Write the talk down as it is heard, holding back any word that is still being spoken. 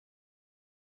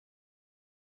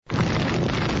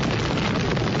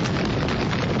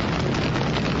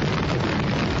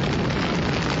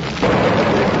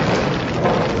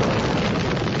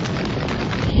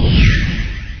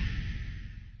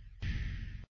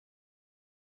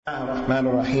الرحمن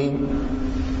الرحيم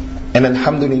إن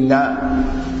الحمد لله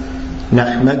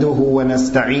نحمده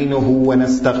ونستعينه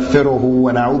ونستغفره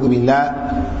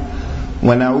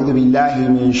ونعوذ بالله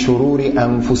من شرور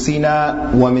أنفسنا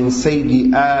ومن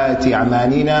سيئات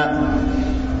أعمالنا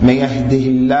من يهده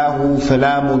الله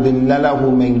فلا مضل له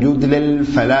ومن يضلل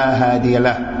فلا هادي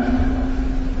له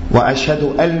وأشهد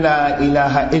أن لا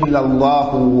إله إلا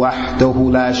الله وحده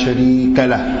لا شريك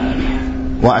له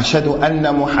وأشهد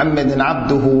أن محمدا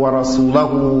عبده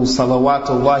ورسوله صلوات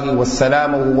الله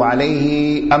وسلامه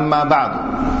عليه أما بعد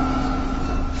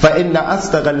فإن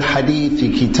أصدق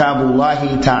الحديث كتاب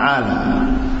الله تعالى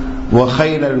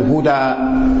وخير الهدى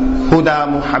هدى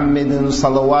محمد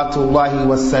صلوات الله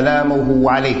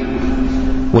وسلامه عليه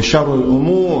وشر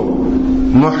الأمور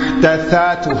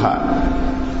محدثاتها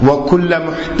وكل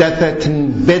محدثة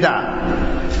بدعة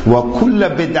وكل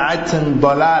بدعة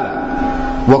ضلالة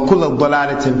وكل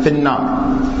ضلالة في النار.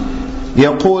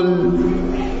 يقول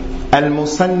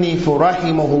المصنف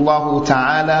رحمه الله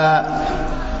تعالى: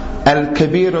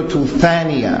 الكبيرة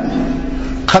الثانية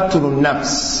قتل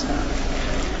النفس.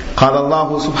 قال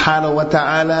الله سبحانه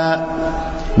وتعالى: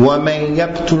 ومن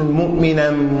يقتل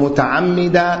مؤمنا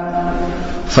متعمدا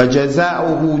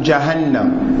فجزاؤه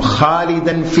جهنم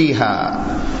خالدا فيها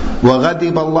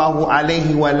وغضب الله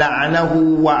عليه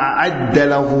ولعنه وأعد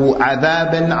له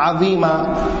عذابا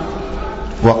عظيما.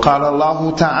 وقال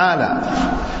الله تعالى: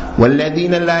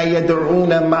 والذين لا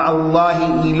يدعون مع الله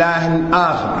إلها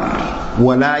آخر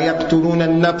ولا يقتلون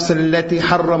النفس التي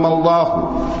حرم الله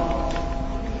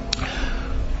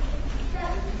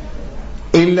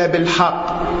إلا بالحق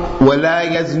ولا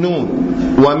يزنون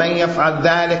ومن يفعل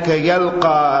ذلك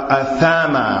يلقى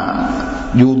أثاما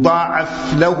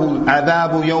يضاعف له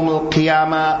العذاب يوم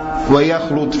القيامة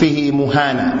ويخلد فيه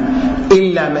مهانا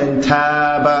إلا من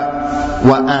تاب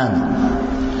وآمن.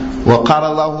 وقال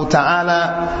الله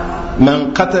تعالى: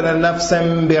 من قتل نفسا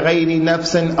بغير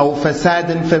نفس أو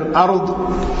فساد في الأرض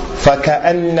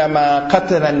فكأنما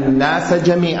قتل الناس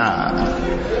جميعا.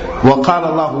 وقال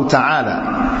الله تعالى: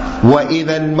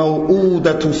 وإذا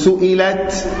الموءودة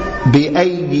سئلت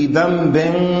بأي ذنب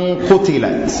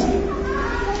قتلت.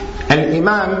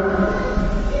 الإمام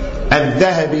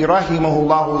الذهبي رحمه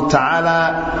الله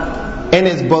ta'ala in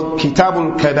his book Kitab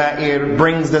al-Kaba'ir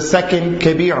brings the second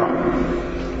kabira,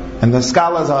 and the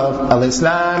scholars of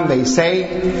al-Islam, they say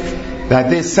that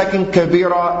this second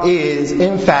kabira is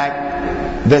in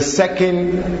fact the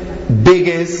second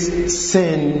biggest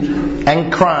sin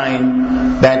and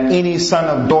crime that any son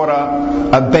or daughter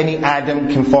of Bani Adam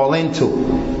can fall into,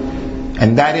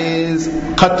 and that is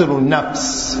qatlun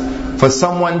nafs, for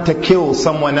someone to kill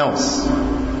someone else.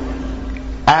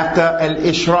 After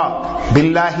al-ishraq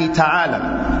billahi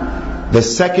ta'ala, the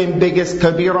second biggest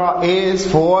kabira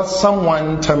is for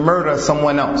someone to murder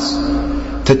someone else,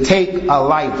 to take a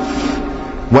life,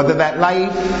 whether that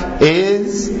life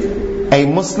is a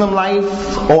Muslim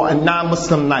life or a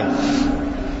non-Muslim life.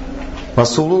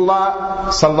 Rasulullah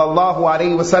sallallahu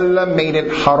alayhi wasallam made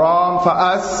it haram for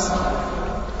us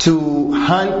to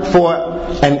hunt for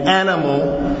an animal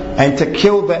and to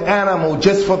kill the animal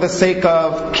just for the sake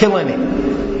of killing it.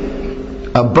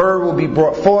 A bird will be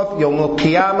brought forth Yawm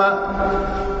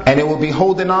al-Qiyamah, and it will be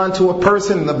holding on to a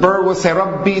person. The bird will say,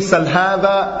 Rabbi sal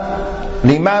hadha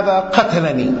limadha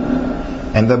qatalani.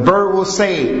 And the bird will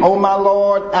say, oh my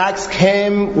Lord, ask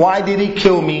him, why did he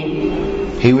kill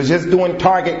me? He was just doing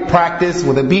target practice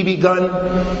with a BB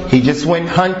gun. He just went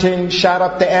hunting, shot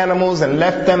up the animals and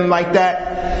left them like that.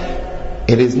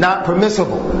 It is not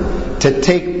permissible to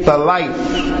take the life,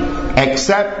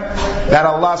 except that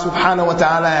Allah subhanahu wa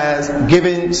ta'ala has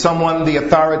given someone the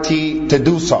authority to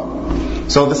do so.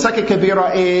 So the second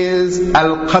kabira is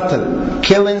al-qatl,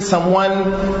 killing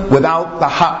someone without the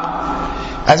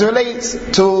haqq. As it relates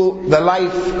to the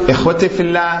life, ikhwati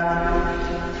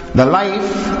fillah, the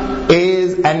life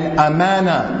is an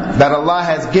amana that Allah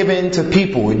has given to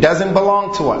people. It doesn't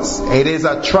belong to us. It is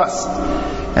a trust.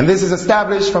 And this is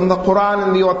established from the Quran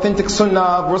and the authentic Sunnah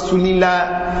of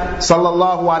Rasulullah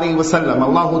sallallahu alayhi wa sallam.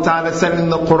 Allah Ta'ala said in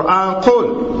the Quran,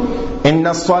 قُلْ إِنَّ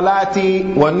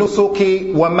الصَّلَاةِ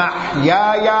وَنُسُكِ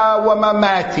وَمَحْيَايَ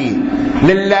وَمَمَاتِي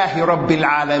لِلَّهِ رَبِّ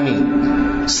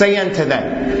الْعَالَمِينَ. Say unto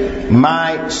them,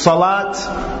 my salat,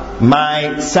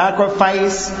 my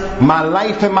sacrifice, my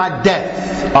life and my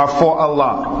death are for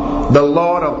Allah, the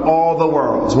Lord of all the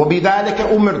worlds. وَبِذَلِكَ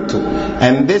أُمِرْتُ.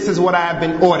 And this is what I have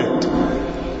been ordered.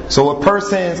 So a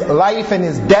person's life and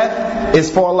his death is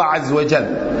for Allah Azza wa Jal.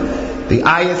 The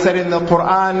ayah said in the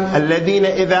Quran, الَّذِينَ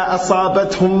إِذَا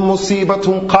أَصَابَتْهُمْ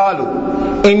مُصِيبَةٌ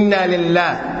قَالُوا إِنَّا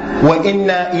لِلَّهِ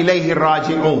وَإِنَّا إِلَيْهِ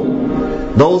رَاجِعُونَ.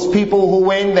 those people who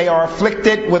when they are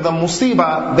afflicted with a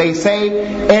musibah, they say,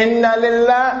 Inna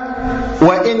lillah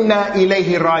wa inna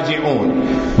ilayhi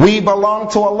raji'un. We belong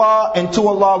to Allah and to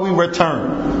Allah we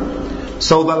return.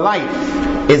 So the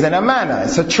life is an amana,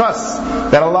 it's a trust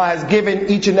that Allah has given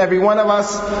each and every one of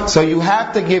us. So you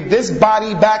have to give this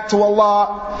body back to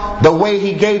Allah the way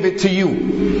He gave it to you.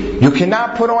 You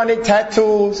cannot put on it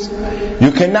tattoos.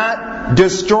 You cannot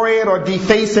destroy it or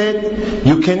deface it.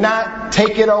 You cannot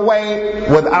take it away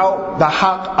without the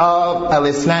haqq of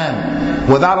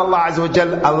al-Islam, without Allah Azza wa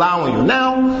Jal allowing you.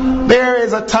 Now, there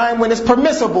is a time when it's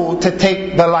permissible to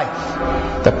take the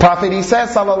life. The Prophet, he says,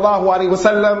 sallallahu alaihi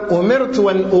wasallam, umirtu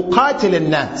an uqatil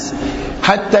an-nas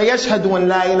hatta yashhadu an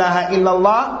la ilaha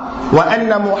illallah wa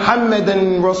anna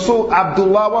muhammadan rasul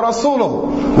abdullah wa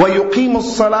rasuluhu wa yuqimu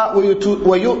as-salat wa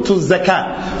yu'tu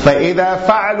az-zakat fa idha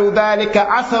fa'alu dhalika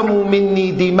athamu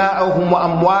minni dima'ahum wa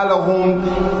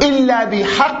amwalahum illa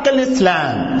bihaqq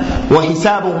al-islam wa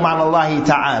hisabuhum 'ala Allah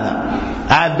ta'ala.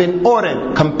 I have been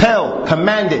ordered, compelled,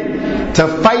 commanded to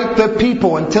fight the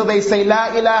people until they say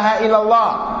La ilaha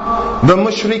illallah. The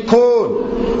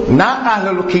mushrikun, not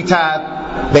Ahlul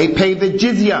Kitab, they pay the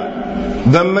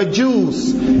jizya. The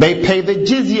Majus, they pay the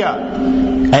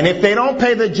jizya. And if they don't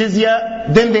pay the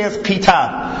jizya, then there's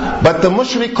Kitab. But the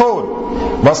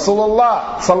mushrikun,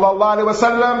 Rasulullah sallallahu alaihi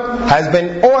wasallam has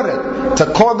been ordered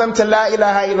to call them to La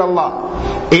ilaha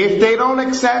illallah. If they don't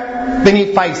accept, then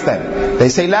he fights them. They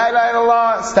say La ilaha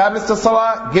illallah, establish the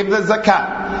salah, give the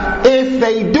zakat. If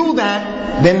they do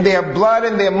that, then their blood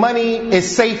and their money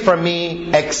is safe from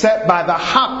me, except by the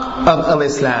haqq of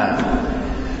al-Islam.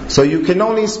 So you can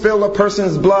only spill a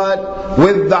person's blood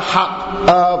with the haqq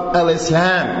of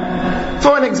al-Islam.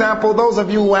 For an example, those of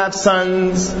you who have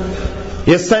sons,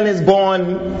 your son is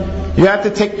born, you have to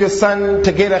take your son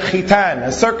to get a khitan,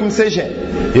 a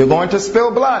circumcision. You're going to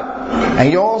spill blood.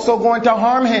 And you're also going to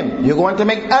harm him. You're going to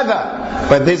make adha.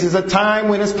 But this is a time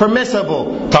when it's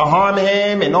permissible to harm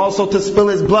him and also to spill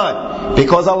his blood.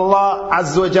 Because Allah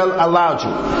Azza wa Jal allowed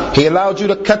you. He allowed you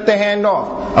to cut the hand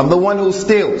off of the one who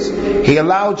steals. He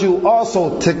allowed you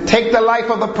also to take the life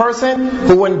of the person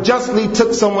who unjustly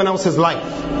took someone else's life.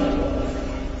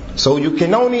 So you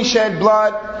can only shed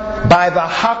blood by the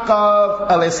haqq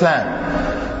of al-Islam.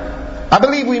 I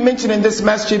believe we mentioned in this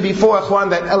masjid before,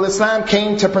 Ikhwan, that al-Islam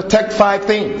came to protect 5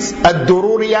 things.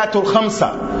 Ad-dururiyatul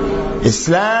khamsa.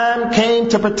 Islam came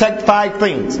to protect 5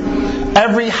 things.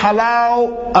 Every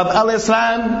halal of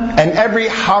al-Islam and every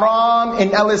haram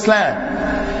in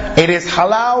al-Islam. It is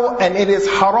halal and it is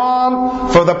haram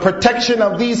for the protection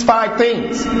of these 5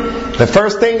 things. The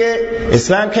first thing is,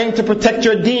 Islam came to protect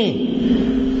your deen.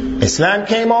 Islam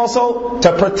came also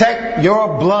to protect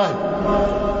your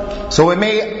blood. So it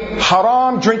made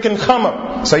haram drinking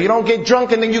khamr, so you don't get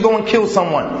drunk and then you go and kill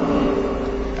someone.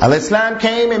 Al-Islam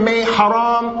came and made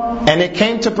haram, and it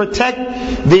came to protect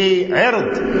the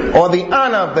ird, or the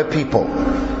honor of the people.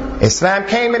 Islam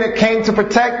came and it came to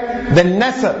protect the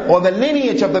nasab, or the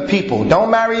lineage of the people.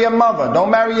 Don't marry your mother, don't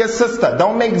marry your sister,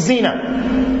 don't make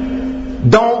zina.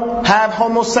 Don't have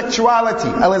homosexuality.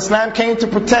 Al-Islam came to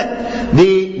protect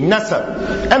the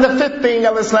nasab. And the 5th thing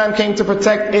Al-Islam came to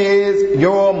protect is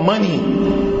your money.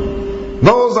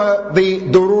 Those are the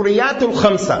dururiyatul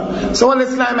khamsa. So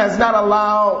Al-Islam has not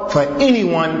allowed for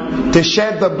anyone to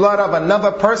shed the blood of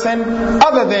another person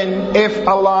other than if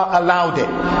Allah allowed it.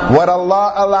 What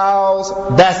Allah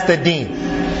allows, that's the deen.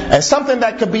 And something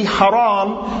that could be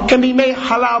haram can be made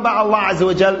halal by Allah Azza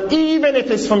wa Jal, even if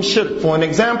it's from shirk. For an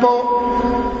example,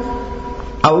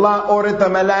 Allah ordered the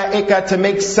malaika to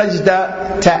make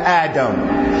sajda to Adam.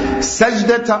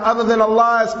 Sajda to other than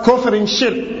Allah is kufr and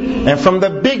shirk, and from the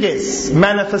biggest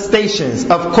manifestations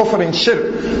of kufr and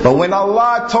shirk. But when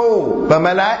Allah told the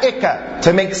malaika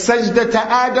to make sajda to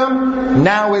Adam,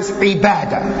 now is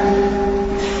ibadah.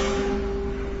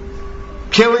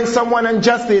 Killing someone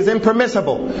unjustly is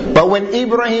impermissible. But when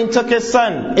Ibrahim took his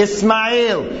son,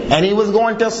 Ismail, and he was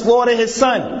going to slaughter his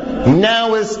son,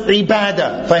 now is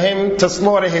ibadah for him to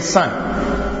slaughter his son.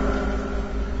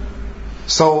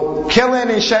 So killing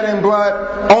and shedding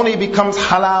blood only becomes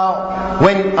halal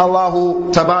when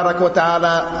Allah Tabarak wa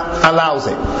Ta'ala allows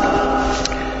it.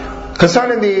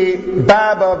 Concerning the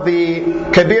bab of the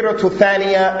Kabiratu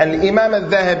Thaniya, Al-Imam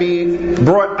Al-Dhahabi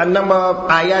brought a number of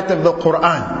ayat of the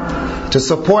Quran to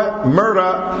support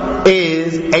murder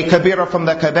is a kabira from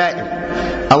the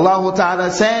kaba'ir. Allah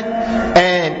Ta'ala said,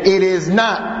 and it is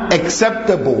not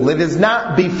acceptable, it is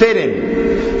not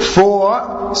befitting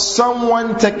for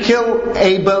someone to kill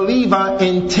a believer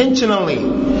intentionally.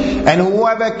 And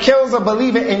whoever kills a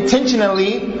believer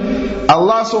intentionally,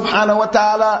 Allah Subhanahu wa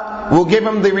Ta'ala will give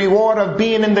him the reward of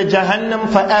being in the Jahannam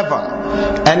forever.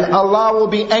 and Allah will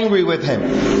be angry with him,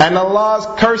 and Allah's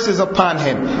curse is upon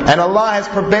him, and Allah has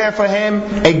prepared for him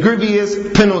a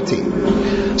grievous penalty.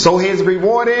 So his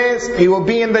reward is, he will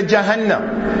be in the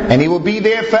Jahannam, and he will be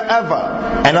there forever,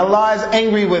 and Allah is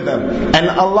angry with him, and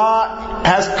Allah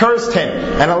has cursed him,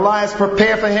 and Allah has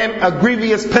prepared for him a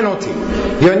grievous penalty.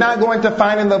 You're not going to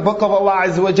find in the book of Allah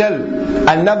Azza wa Jal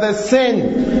another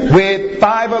sin with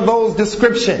 5 of those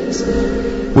descriptions.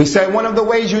 We said one of the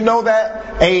ways you know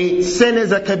that a sin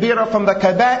is a kabira from the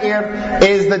kaba'ir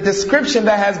is the description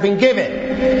that has been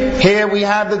given. Here we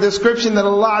have the description that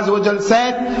Allah Azza wa Jal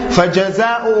said,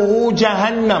 فَجَزَاؤُهُ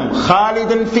جَهَنَّمْ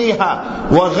خَالِدًا فِيهَا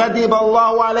وَغَضِبَ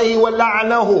اللَّهُ عَلَيْهِ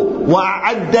وَلَعْنَهُ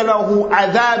وَأَعَدَّ لَهُ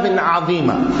عَذَابٍ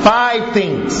عَظِيمًا. 5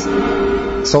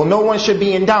 things. So no one should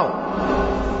be in doubt.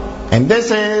 And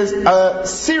this is a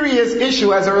serious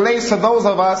issue as it relates to those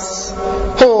of us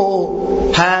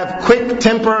who have quick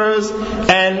tempers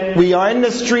and we are in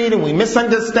the street and we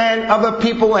misunderstand other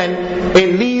people and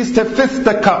it leads to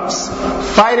fisticuffs.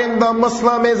 Fighting the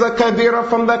Muslim is a kabira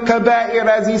from the kaba'ir,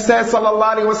 as he says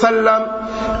sallallahu alaihi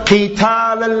wasallam,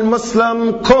 qital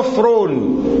al-Muslim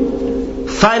kufrun.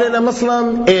 Fighting a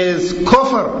Muslim is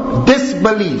kufr,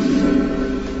 disbelief.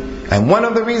 And one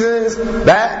of the reasons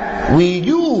that we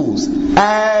use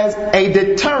as a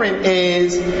deterrent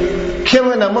is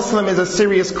killing a Muslim is a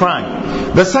serious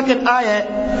crime. The second ayat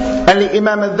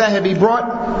Al-Imam Al-Dhahabi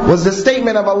brought was the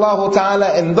statement of Allah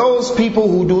Ta'ala, and those people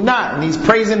who do not, and he's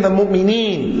praising the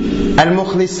mu'mineen,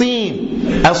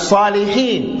 al-mukhlisin,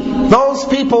 al-salihin, those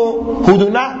people who do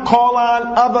not call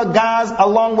on other gods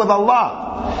along with Allah,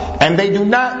 and they do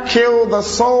not kill the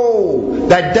soul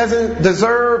that doesn't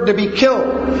deserve to be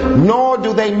killed, nor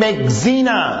do they make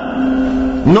zina,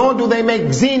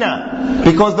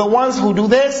 because the ones who do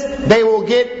this, they will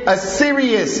get a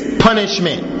serious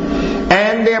punishment,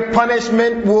 and their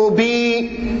punishment will be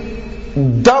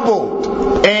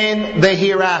doubled in the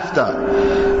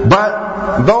hereafter.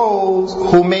 But those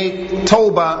who make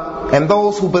tawbah and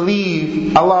those who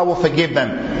believe, Allah will forgive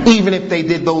them, even if they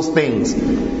did those things.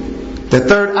 The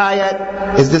third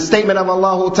ayat is the statement of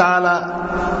Allah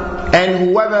Ta'ala, and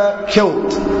whoever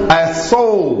killed a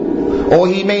soul or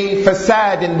he made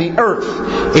fasad in the earth,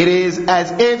 it is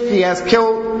as if he has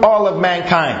killed all of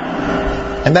mankind.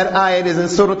 And that ayat is in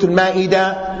Surah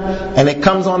Al-Ma'idah, and it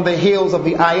comes on the heels of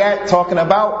the ayat talking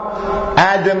about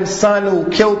Adam's son who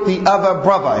killed the other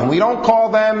brother. And we don't call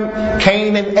them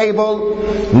Cain and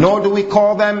Abel, nor do we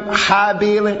call them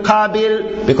Habil and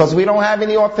Qabil, because we don't have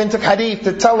any authentic hadith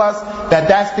to tell us that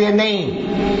that's their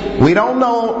name. We don't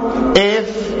know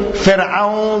if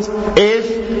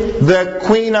the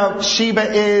queen of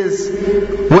Sheba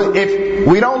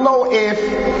we don't know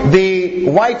if the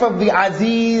wife of the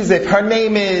Aziz, if her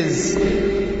name is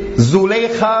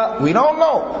Zulaykha, we don't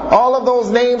know. All of those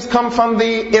names come from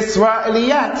the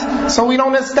Israeliyat, so we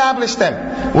don't establish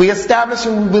them. We establish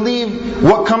and we believe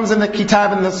what comes in the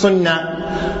Kitab and the Sunnah.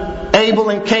 Abel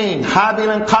and Cain, Habil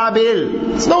and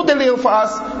Qabil. It's no dalil for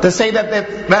us to say that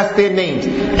that's their names.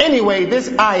 Anyway, this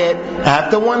ayat,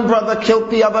 after one brother killed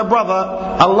the other brother,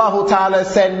 Allah Ta'ala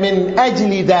said, Min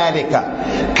ajli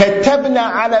dhalika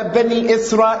katabna ala bani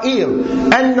Israel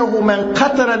annahu man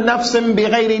qatala nafsan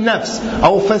bighayri nafs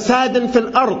aw fasadan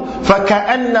fil ard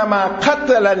faka'annama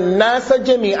qatala an-nasa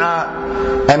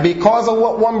jami'a. And because of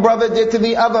what one brother did to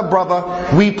the other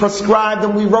brother, we prescribed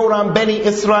and we wrote on Bani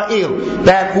Israel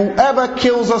that whoever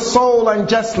kills a soul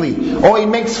unjustly or he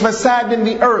makes fasad in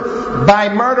the earth by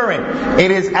murdering,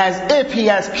 it is as if he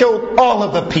has killed all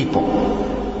of the people.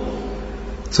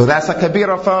 So that's a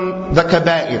kabira from the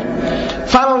kaba'ir.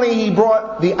 Finally, he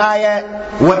brought the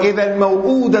ayat, وَإِذَا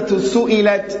الْمَوْءُودَةُ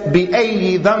سُئِلَتْ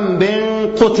بِأَيِّ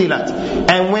ذَنْبٍ قُتِلَتْ.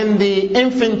 And when the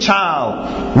infant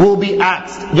child will be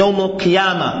asked, Yawm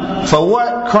al-Qiyamah, for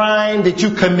what crime did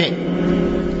you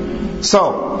commit?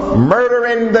 So,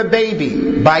 murdering the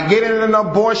baby by getting an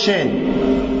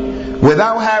abortion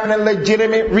without having a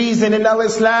legitimate reason in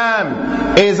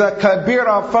al-Islam is a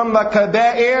kabira from the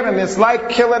kaba'ir, and it's like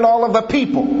killing all of the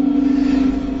people.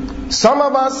 Some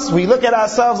of us, we look at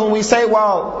ourselves and we say,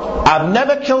 well, I've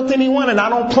never killed anyone and I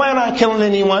don't plan on killing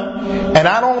anyone, and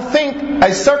I don't think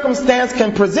a circumstance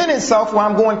can present itself where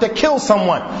I'm going to kill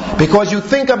someone. Because you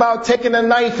think about taking a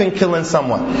knife and killing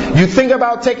someone. You think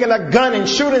about taking a gun and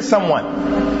shooting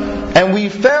someone. And we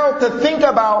fail to think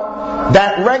about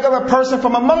that regular person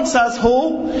from amongst us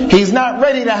who, he's not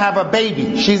ready to have a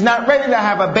baby. She's not ready to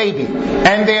have a baby.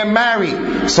 And they're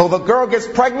married. So the girl gets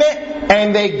pregnant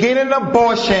and they get an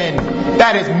abortion.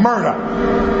 That is murder.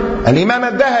 And Imam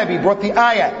Al-Dhahabi brought the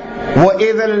ayat.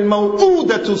 وَإِذَا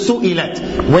الْمَوْءُودَةُ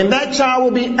سُئِلَتْ. When that child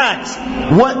will be asked,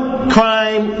 what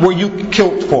crime were you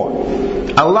killed for?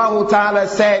 Allah Ta'ala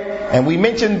said, and we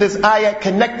mentioned this ayat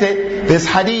connected, this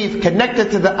hadith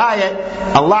connected to the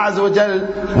ayat. Allah Azza wa Jal,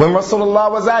 when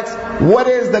Rasulullah was asked, what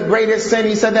is the greatest sin?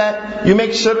 He said that you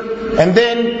make sure, and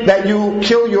then that you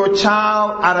kill your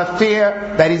child out of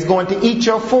fear that he's going to eat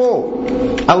your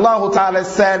food. Allah Ta'ala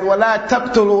said, وَلَا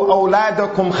تَقْتُلُوا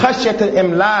أَوْلَادَكُمْ خَشْيَةَ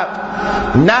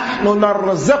الْإِمْلَاقِ نَحْنُ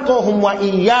نَرْزُقُهُمْ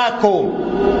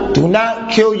وَإِيَّاكُمْ. Do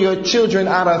not kill your children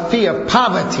out of fear of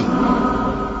poverty.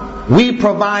 We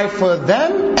provide for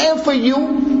them and for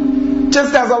you.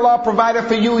 Just as Allah provided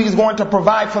for you, He's going to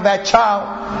provide for that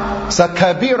child. It's a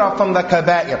kabira from the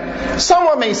kaba'ir.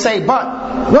 Someone may say, but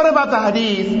what about the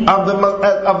hadith of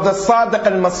the Sadiq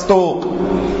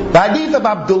al-Masduq? The hadith of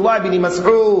Abdullah bin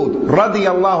Mas'ud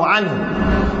radiyallahu anhu.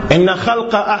 إن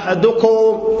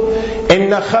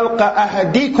خلق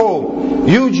أحدكم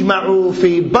يجمع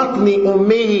في بطن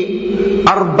أمه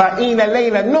 40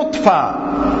 ليلة نطفة.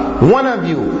 One of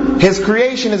you, his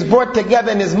creation is brought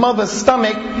together in his mother's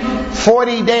stomach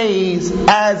 40 days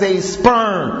as a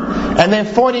sperm, and then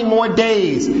 40 more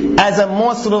days as a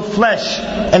morsel of flesh,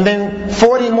 and then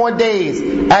 40 more days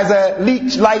as a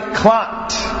leech-like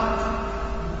clot.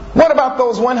 What about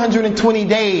those 120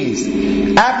 days?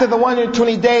 After the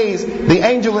 120 days, the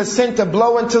angel is sent to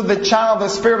blow into the child the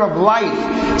spirit of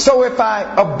life. So if I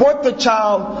abort the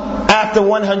child after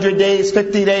 100 days,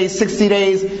 50 days, 60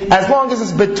 days, as long as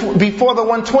it's before the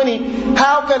 120,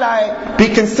 how could I be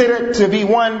considered to be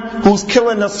one who's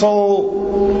killing the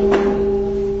soul?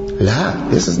 La,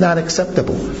 this is not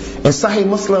acceptable. In Sahih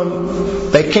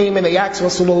Muslim, they came and they asked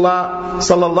Rasulullah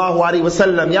sallallahu alaihi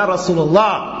wasallam, Ya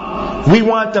Rasulullah, we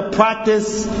want to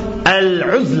practice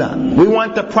al-uzla. We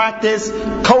want to practice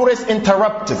coitus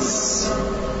interruptus.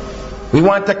 We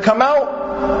want to come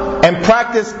out and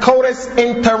practice coitus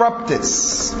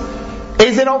interruptus.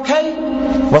 Is it okay?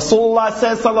 Rasulullah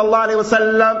says sallallahu alaihi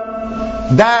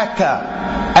wasallam,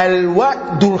 Daka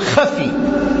al-wa'dul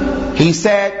khafi. He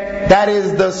said, that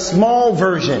is the small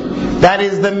version, that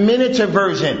is the miniature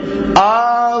version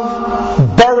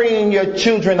of burying your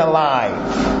children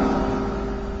alive.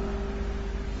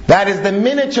 That is the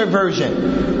miniature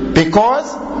version.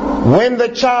 Because when the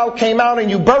child came out and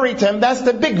you buried him, that's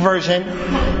the big version.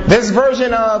 This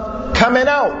version of coming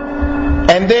out,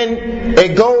 and then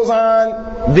it goes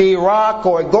on the rock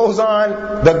or it goes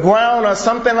on the ground or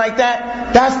something like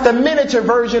that, that's the miniature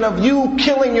version of you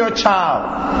killing your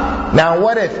child. Now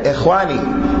what if,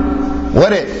 ikhwani,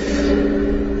 what if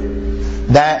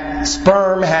that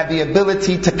sperm had the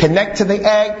ability to connect to the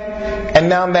egg, and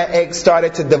now that egg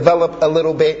started to develop a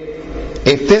little bit?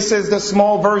 If this is the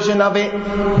small version of it,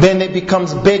 then it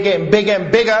becomes bigger and bigger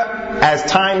and bigger as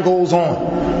time goes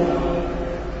on.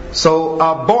 So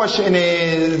abortion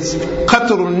is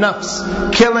qatlun nafs,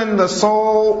 killing the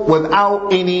soul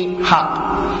without any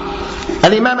haqq.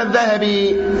 Al-Imam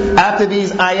al-Dhahabi, after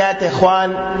these ayat,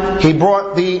 ikhwan, he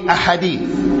brought the ahadith.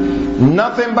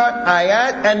 Nothing but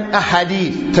ayat and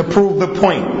ahadith to prove the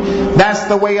point. That's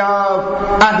the way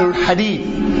of Ahlul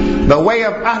Hadith. The way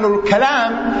of Ahlul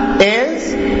Kalam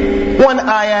is one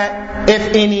ayat,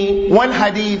 if any, one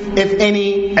hadith, if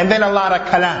any, and then a lot of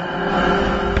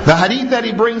kalam. The hadith that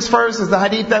he brings first is the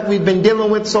hadith that we've been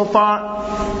dealing with so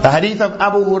far. The hadith of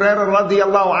Abu Hurairah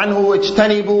radiyallahu anhu,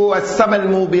 ijtanibu as-sab'al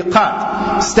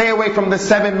mubiqat. Stay away from the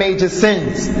 7 major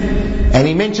sins. And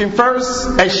he mentioned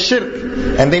first as-shirk.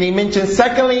 And then he mentioned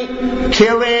secondly,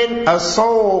 killing a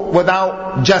soul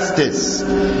without justice.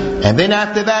 And then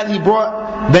after that he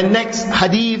brought the next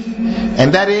hadith,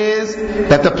 and that is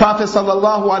that the Prophet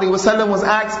ﷺ was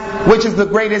asked, which is the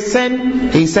greatest sin?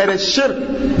 He said it's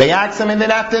shirk. They asked him, and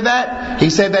then after that he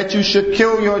said that you should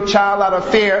kill your child out of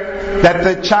fear that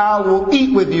the child will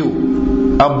eat with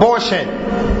you. Abortion.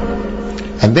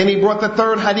 And then he brought the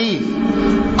third hadith.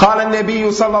 قال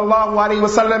النبي صلى الله عليه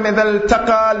وسلم إذا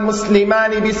التقى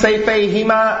المسلمان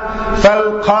بسيفيهما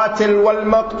فالقاتل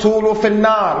والمقتول في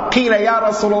النار قيل يا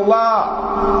رسول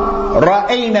الله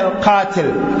رأينا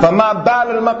القاتل فما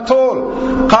بال المقتول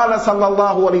قال صلى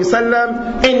الله عليه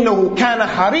وسلم إنه كان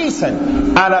حريصا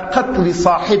على قتل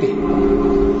صاحبه.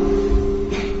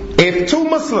 If two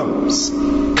Muslims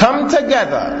come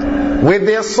together with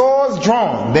their swords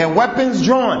drawn, their weapons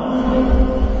drawn,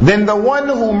 then the one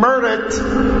who murdered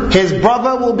his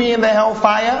brother will be in the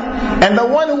hellfire, and the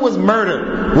one who was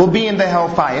murdered will be in the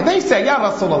hellfire. They say, Ya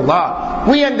Rasulullah,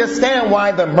 we understand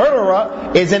why the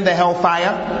murderer is in the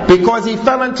hellfire, because he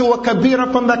fell into a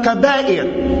kabira from the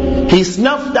kaba'ir. He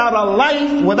snuffed out a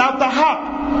life without the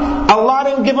haqq. Allah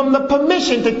didn't give him the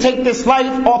permission to take this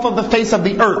life off of the face of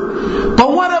the earth.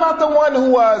 But what about the one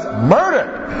who was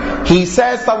murdered? He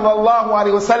says, sallallahu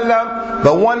alaihi wasallam,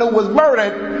 the one who was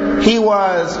murdered, he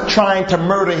was trying to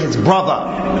murder his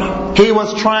brother. He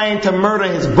was trying to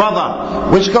murder his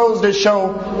brother, which goes to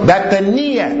show that the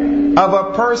niyyah of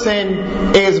a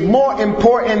person is more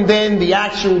important than the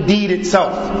actual deed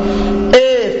itself.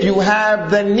 If you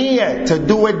have the niyyah to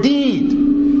do a deed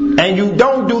and you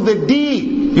don't do the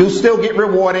deed, you still get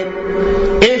rewarded.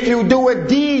 If you do a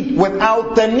deed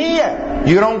without the niyyah,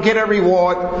 you don't get a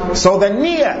reward. So the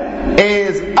niyyah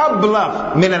is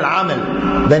ablagh min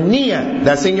al-amal. The niyyah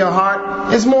that's in your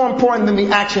heart is more important than the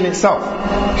action itself.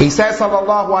 He says,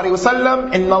 sallallahu alaihi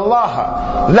wasallam, inna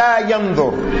Allah la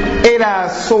yanzur ila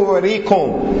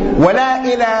suwarikum wala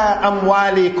ila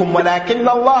amwalikum walakin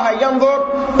Allah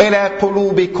yanzur ila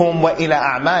qulubikum wa ila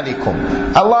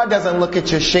a'malikum. Allah doesn't look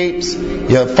at your shapes,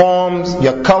 your forms,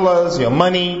 your colors, your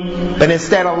money, but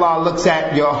instead Allah looks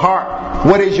at your heart.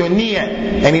 What is your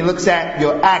niyyah? And He looks at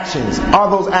your actions. Are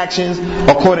those actions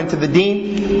according to the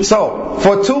deen? So,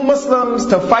 for two Muslims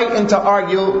to fight and to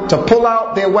argue, to pull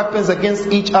out their weapons against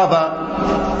each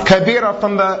other, kabira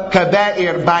from the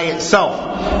kaba'ir by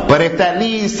itself. But if that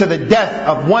leads to the death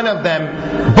of one of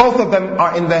them, both of them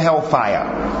are in the hellfire.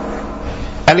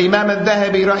 Al-Imam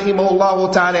al-Dhahabi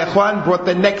rahimahullah ta'ala ikhwan brought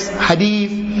the next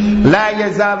hadith. لا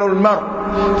يزال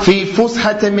المرء في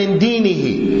فسحة من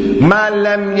دينه ما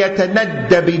لم يتند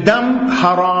بدم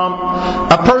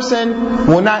حرام. A person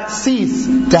will not cease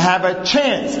to have a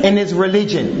chance in his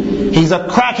religion. He's a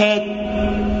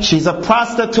crackhead, she's a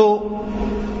prostitute,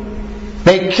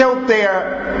 they killed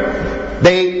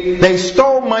they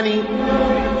stole money,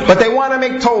 but they want to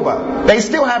make tawbah. They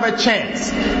still have a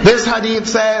chance. This hadith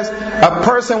says a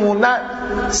person will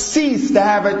not cease to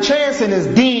have a chance in his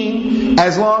deen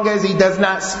as long as he does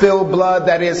not spill blood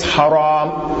that is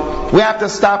haram. We have to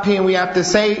stop here and we have to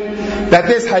say that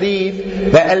this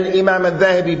hadith that Al-Imam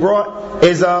al-Dhahabi brought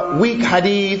is a weak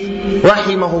hadith,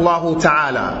 rahimahullahu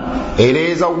ta'ala. It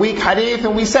is a weak hadith,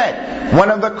 and we said one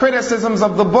of the criticisms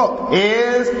of the book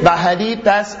is the hadith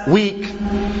that's weak.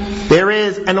 There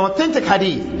is an authentic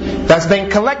hadith that's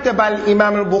been collected by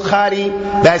Imam al-Bukhari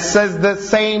that says the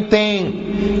same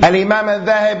thing. And Imam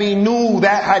al-Dhahabi knew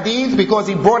that hadith because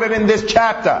he brought it in this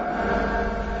chapter.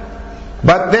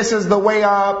 But this is the way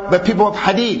of the people of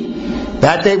hadith,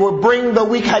 that they will bring the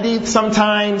weak hadith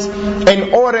sometimes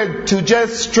in order to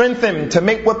just strengthen, to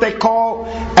make what they call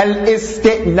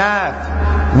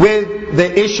al-istitnath with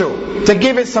the issue, to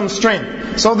give it some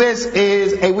strength. So this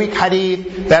is a weak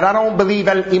hadith that I don't believe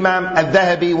Al-Imam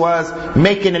al-Dhahabi was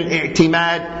making an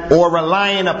i'timad or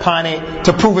relying upon it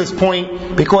to prove his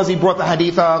point, because he brought the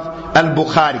hadith of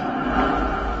al-Bukhari.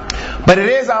 But it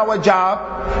is our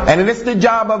job, and it is the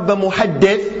job of the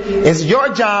muhaddith, it's your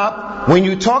job when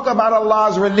you talk about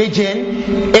Allah's religion,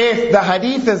 if the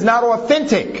hadith is not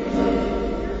authentic.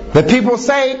 The people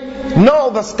say,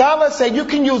 no, the scholars say you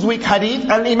can use weak hadith,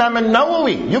 and Imam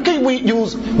al-Nawawi, you can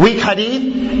use weak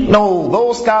hadith. No,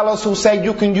 those scholars who say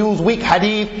you can use weak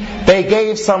hadith, they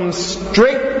gave some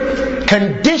strict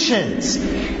conditions.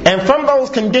 And from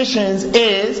those conditions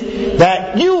is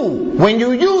that when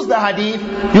you use the hadith,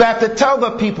 you have to tell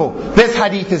the people, this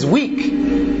hadith is weak.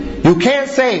 You can't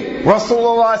say,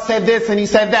 Rasulullah said this and he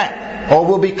said that, or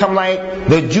we'll become like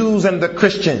the Jews and the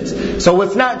Christians. So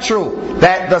it's not true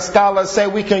that the scholars say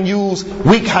we can use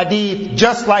weak hadith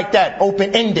just like that,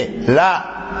 open-ended.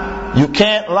 La. You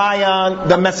can't lie on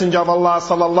the Messenger of Allah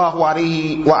sallallahu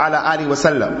alaihi wa ala alihi wa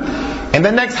sallam. In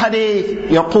the next hadith,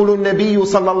 يقول النبي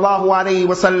صلى الله عليه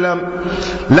وسلم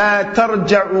لا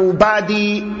ترجعوا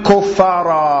بعدي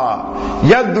كفارا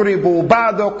يضرب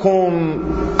بعضكم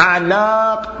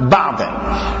أعناق بعض.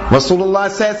 Rasulullah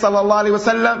said sallallahu alaihi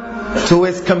wasallam to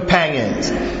his companions,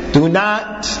 do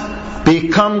not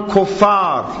become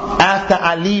kuffar after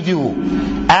I leave you,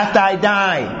 after I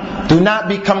die. Do not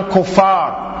become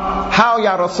kuffar. How,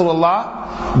 Ya Rasulullah?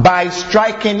 By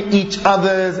striking each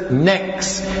other's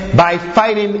necks, by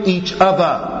fighting each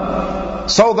other.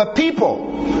 So the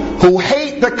people who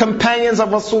hate the companions of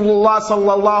Rasulullah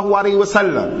sallallahu alaihi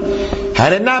wasallam,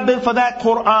 had it not been for that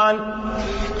Quran,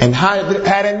 and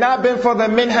had it not been for the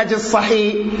Minhaj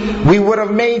al-Sahih, we would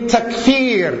have made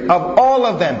takfir of all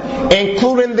of them,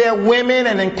 including their women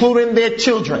and including their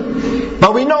children.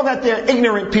 But we know that there are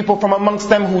ignorant people from amongst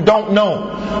them who don't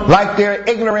know, like there are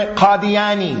ignorant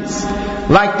Qadianis,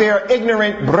 like there are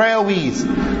ignorant Brahwis,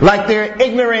 like there are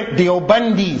ignorant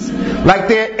Deobandis, like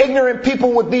there are ignorant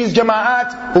people with these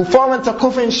jama'at who fall into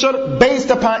kufr and shirk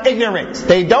based upon ignorance.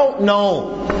 They don't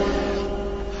know.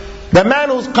 The man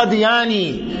who's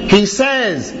Qadiani, he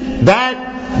says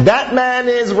that that man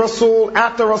is Rasul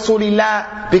after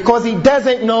Rasulillah because he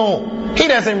doesn't know. He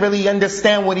doesn't really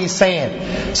understand what he's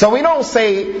saying. So we don't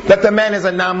say that the man is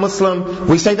a non-Muslim.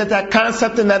 We say that that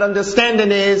concept and that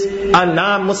understanding is a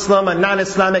non-Muslim, a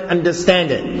non-Islamic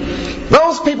understanding.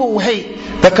 Those people who hate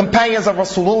the companions of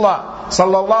Rasulullah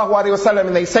sallallahu alaihi wasallam,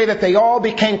 and they say that they all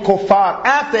became kuffar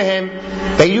after him,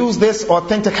 they use this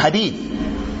authentic hadith.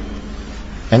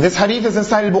 And this hadith is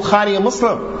inside al-Bukhari and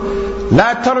Muslim.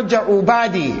 لا ترجعوا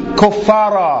بعدي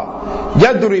كفارا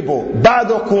يضرب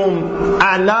بعضكم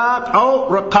أعناق أو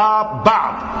رقاب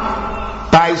بعض,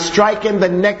 by striking the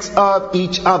necks of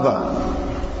each other.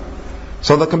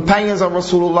 So the companions of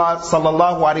Rasulullah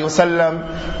sallallahu alaihi wasallam,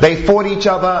 they fought each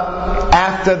other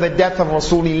after the death of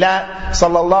Rasulullah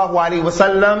sallallahu alaihi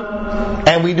wasallam,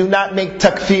 and we do not make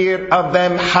takfir of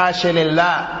them, hasha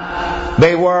lillah.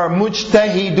 They were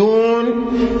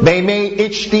mujtahidun, they made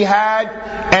ijtihad,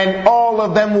 and all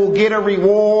of them will get a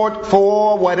reward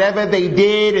for whatever they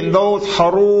did in those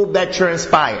harub that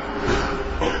transpired.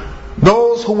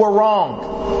 Those who were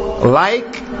wrong,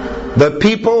 like the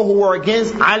people who were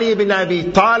against Ali ibn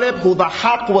Abi Talib, who the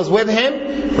haqq was with him,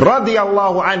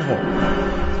 radiyallahu anhum,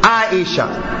 Aisha,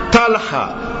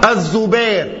 Talha,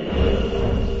 Az-Zubair,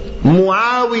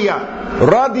 Muawiyah,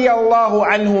 radiyallahu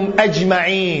anhum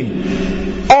ajma'een.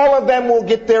 All of them will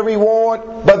get their reward,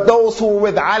 but those who were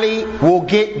with Ali will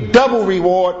get double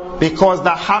reward because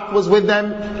the haqq was with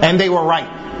them and they were right.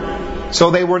 So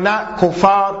they were not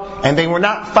kuffar, and they were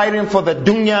not fighting for the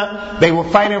dunya, they were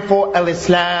fighting for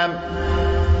al-Islam.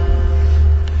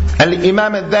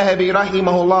 Al-Imam al-Dhahabi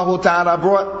rahimahullah ta'ala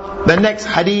brought the next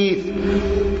hadith.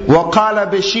 وَقَالَ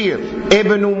بشير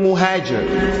ابن مهاجر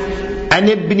عن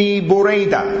ابن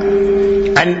بريدة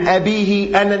عن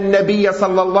أبيه أن النبي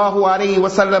صلى الله عليه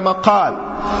وسلم قال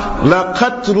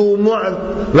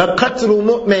لقتل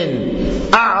مؤمن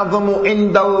أعظم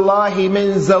عند الله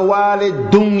من زوال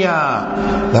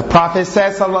الدنيا. The Prophet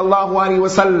says sallallahu alaihi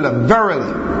wasallam,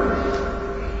 verily,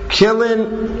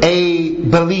 killing a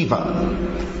believer,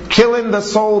 killing the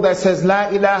soul that says La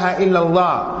ilaha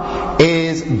illallah,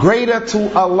 is greater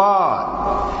to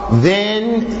Allah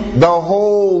than the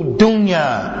whole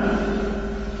dunya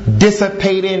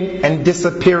dissipating and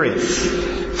disappearing.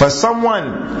 For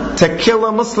someone to kill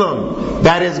a Muslim,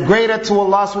 that is greater to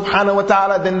Allah subhanahu wa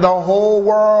ta'ala than the whole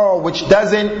world, which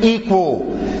doesn't equal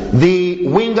the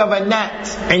wing of a gnat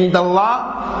in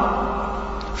Allah.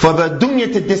 For the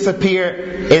dunya to disappear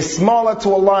is smaller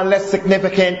to Allah and less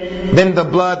significant than the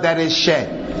blood that is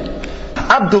shed.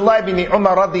 Abdullah ibn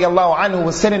Umar radiyallahu anhu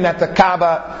was sitting at the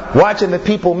Kaaba watching the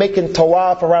people making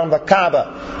tawaf around the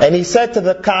Kaaba, and he said to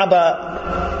the Kaaba,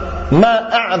 Ma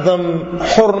a'zam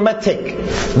hurmatik,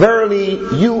 verily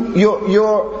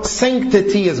your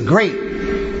sanctity is great.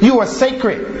 You are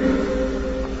sacred.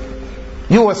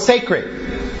 You are sacred.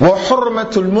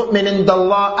 وَحُرْمَةُ الْمُؤْمِنِ عِنْدَ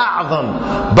اللَّهِ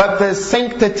أَعْظَمُ, but the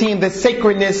sanctity and the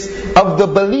sacredness of the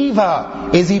believer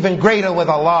is even greater with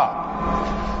Allah.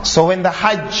 So in the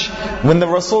Hajj, when the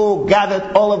Rasul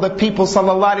gathered all of the people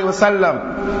sallallahu alaihi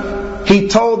wasallam, he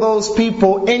told those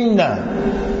people, Inna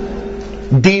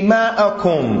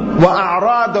دماءكم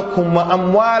وأعراضكم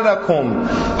وأموالكم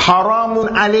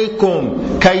حرام عليكم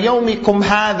كيومكم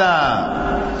هذا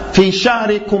في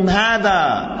شهركم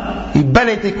هذا في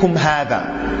بلدكم هذا.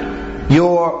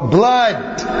 Your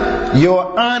blood,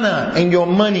 your honor, and your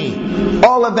money,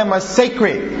 all of them are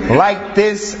sacred. Like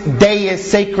this day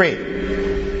is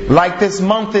sacred, like this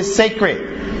month is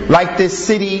sacred, like this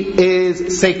city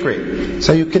is sacred.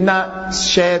 So you cannot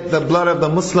shed the blood of the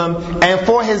Muslim, and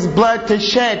for his blood to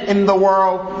shed in the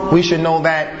world, we should know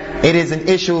that it is an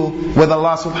issue with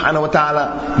Allah subhanahu wa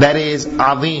ta'ala that is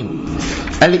azim.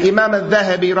 Al-Imam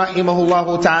al-Dhahabi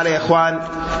rahimahullah ta'ala, ikhwan,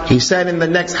 he said in the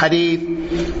next hadith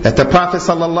that the Prophet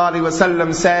sallallahu alaihi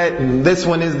wasallam said, and this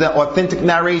one is the authentic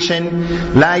narration,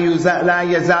 لا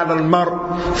يزال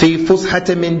المرء في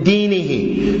فسحة من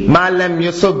دينه ما لم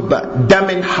يصب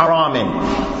دم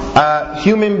حرام. A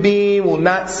human being will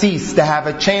not cease to have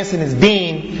a chance in his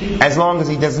deen as long as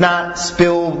he does not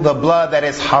spill the blood that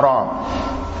is haram.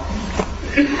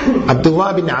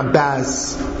 Abdullah bin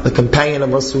Abbas, the companion of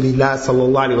Rasulullah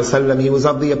sallallahu alaihi wasallam, he was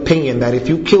of the opinion that if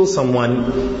you kill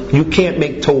someone, you can't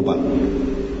make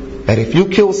tawbah. That if you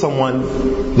kill someone,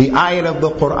 the ayat of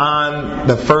the Quran,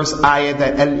 the first ayat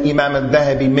that Imam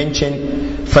al-Dhahabi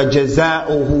mentioned,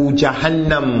 فَجَزَاؤُهُ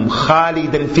جَهَنَّمْ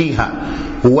خَالِدًا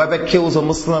فِيهَا. Whoever kills a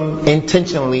Muslim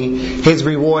intentionally, his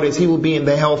reward is he will be in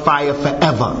the hellfire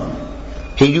forever.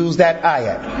 He used that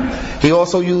ayat. He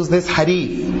also used this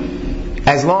hadith.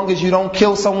 As long as you don't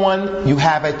kill someone, you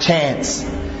have a chance.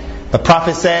 The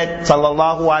Prophet said,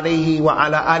 sallallahu alayhi wa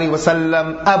ala alihi wa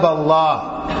sallam, Aba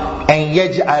Allah an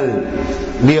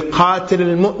yaj'al liqatil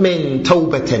al-mu'min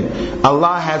tawbatan.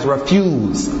 Allah has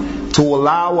refused to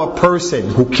allow a person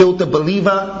who killed a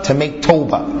believer to make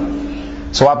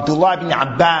tawbah. So Abdullah ibn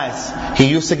Abbas, he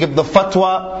used to give the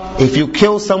fatwa, if you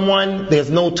kill someone, there's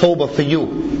no tawbah for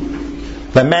you.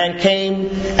 The man came,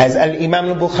 as Al-Imam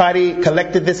al-Bukhari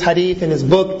collected this hadith in his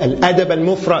book, Al-Adab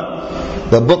al-Mufrad,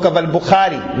 the book of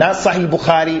Al-Bukhari, not Sahih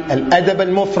Bukhari, Al-Adab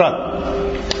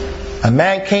al-Mufrad. A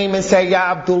man came and said,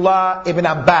 Ya Abdullah ibn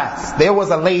Abbas, there was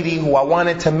a lady who I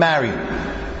wanted to marry,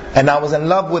 and I was in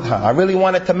love with her. I really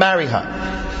wanted to marry her,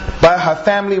 but her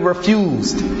family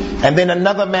refused. And then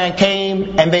another man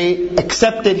came and they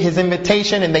accepted his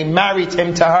invitation and they married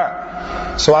him to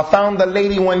her. So I found the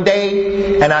lady one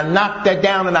day and I knocked her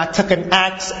down and I took an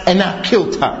axe and I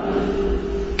killed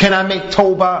her. Can I make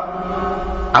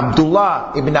tawbah?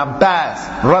 Abdullah ibn Abbas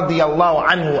radiyallahu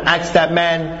anhu asked that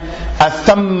man,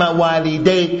 Athamma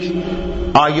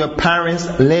walidayk, are your parents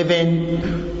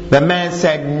living? The man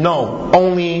said, no,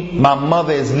 only my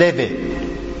mother is living.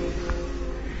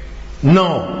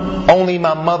 No, only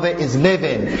my mother is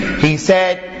living. He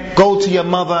said, go to your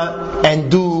mother and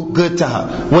do good to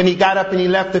her. When he got up and he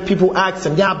left, the people asked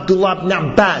him, Ya Abdullah ibn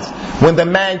Abbas, when the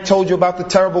man told you about the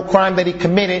terrible crime that he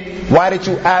committed, why did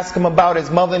you ask him about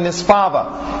his mother and his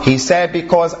father? He said,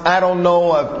 because I don't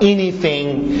know of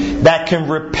anything that can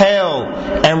repel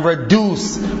and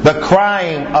reduce the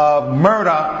crime of murder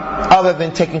other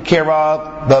than taking care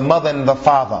of the mother and the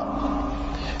father.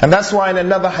 And that's why in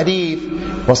another hadith,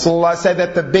 Rasulullah said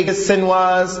that the biggest sin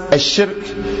was shirk,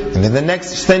 and then the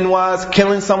next sin was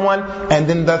killing someone, and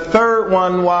then the third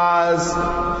one was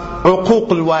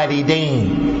uquq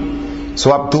al-walidain.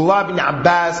 So Abdullah ibn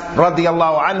Abbas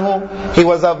radiyallahu anhu, he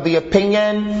was of the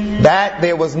opinion that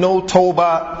there was no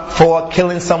tawbah for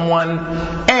killing someone,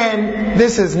 and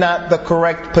this is not the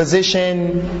correct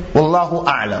position. Wallahu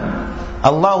a'lam.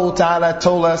 Allah Ta'ala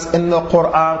told us in the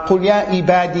Quran, قُلْ يَا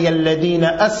إِبَادِيَ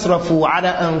الَّذِينَ أَسْرَفُوا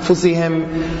عَلَىٰ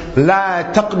أَنفُسِهِمْ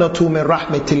لَا تَقْنَطُوا مِنْ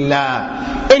رَحْمَةِ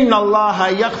اللَّهِ إِنَّ اللَّهَ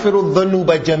يَغْفِرُ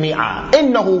الذُّنُوبَ جَمِيعًا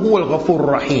إِنَّهُ هُوَ الْغَفُورُ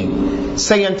الرَّحِيمُ.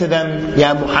 Say unto them,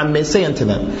 Ya Muhammad, say unto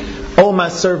them, O my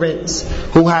servants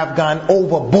who have gone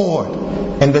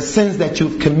overboard in the sins that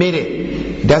you've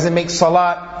committed, doesn't make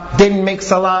salat, didn't make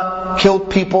salat,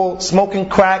 killed people, smoking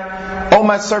crack, O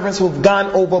my servants who have gone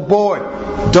overboard,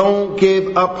 don't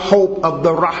give up hope of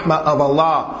the rahmah of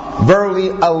Allah.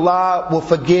 Verily Allah will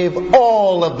forgive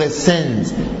all of the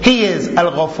sins. He is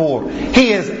Al-Ghafur,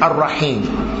 He is Ar-Rahim.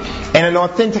 And an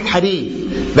authentic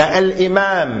hadith that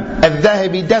Al-Imam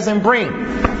Al-Dhahabi doesn't bring,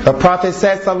 the Prophet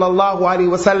says sallallahu alaihi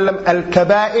wasallam,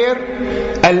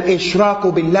 Al-Kaba'ir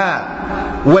Al-Ishraku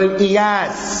Billah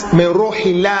Wal-Iyas Min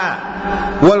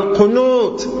Ruhillah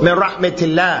Wal-Qunut Min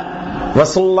Rahmatillah.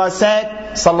 Rasulullah said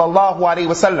sallallahu alaihi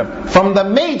wasallam, from the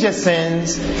major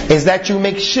sins is that you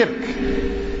make shirk,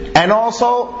 and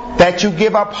also that you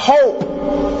give up hope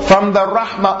from the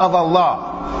rahmah of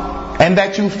Allah, and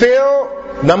that you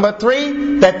feel, number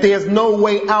 3, that there's no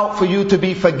way out for you to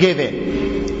be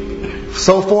forgiven.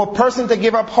 So for a person to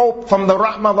give up hope from the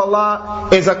rahmah of Allah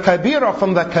is a kabira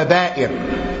from the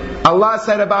kaba'ir. Allah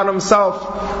said about Himself,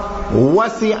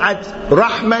 وَسِعَتْ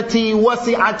رَحْمَتِي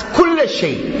وَسِعَتْ كُلَّ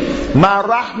شَيْءٍ. My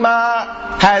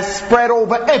rahmah has spread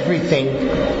over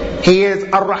everything. He is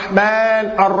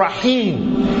Ar-Rahman,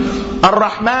 Ar-Rahim.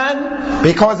 Ar-Rahman,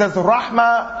 because His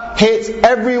rahmah hits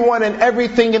everyone and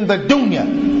everything in the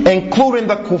dunya, including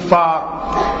the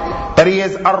kuffar. But He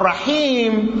is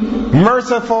Ar-Rahim,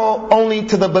 merciful only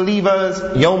to the believers,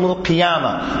 Yawm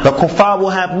al-Qiyamah. The kuffar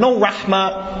will have no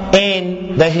rahmah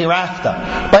in the hereafter.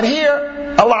 But here,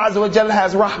 Allah Azza wa Jalla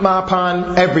has rahmah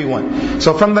upon everyone.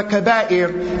 So from the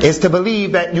kaba'ir is to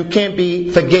believe that you can't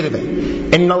be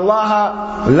forgiven. Inna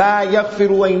Allah la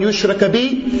yaghfiru an yushraka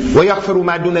bi wa yaghfiru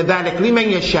ma duna dhalik liman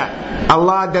yasha.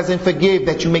 Allah doesn't forgive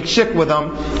that you make shirk with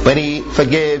Him, but He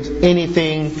forgives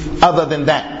anything other than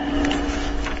that.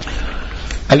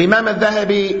 Al-Imam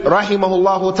Al-Dhahabi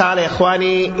rahimahullah ta'ala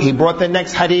ikhwani, he brought the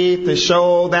next hadith to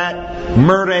show that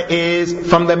murder is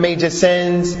from the major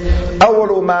sins.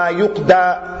 أول ما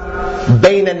يقضى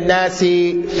بين الناس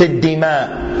في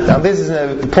الدماء. Now this is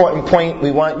an important point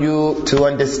we want you to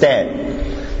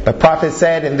understand. The Prophet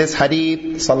said in this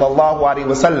hadith sallallahu alaihi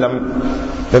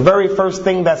wasallam, the very first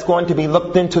thing that's going to be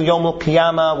looked into Yawm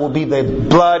al-Qiyamah will be the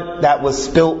blood that was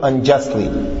spilt unjustly.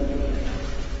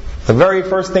 The very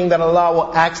first thing that Allah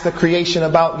will ask the creation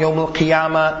about Yawm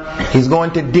al-Qiyamah, He's going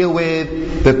to deal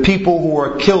with the people who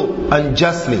were killed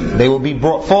unjustly. They will be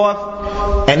brought forth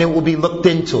and it will be looked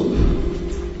into.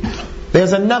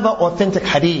 There's another authentic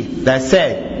hadith that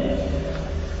said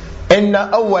إن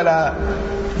أول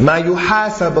ما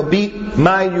يحاسب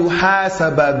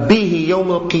به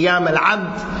يوم القيامة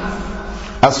العبد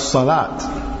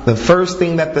الصلاة. The first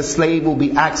thing that the slave will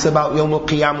be asked about Yawm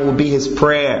al-Qiyamah will be his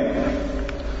prayer.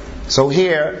 So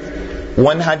here,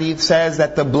 one hadith says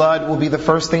that the blood will be the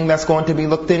first thing that's going to be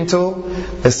looked into.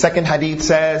 The second hadith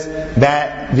says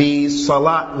that the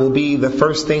salat will be the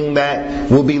first thing that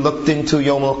will be looked into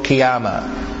Yawm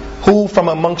al-Qiyamah. Who from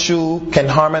amongst you can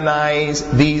harmonize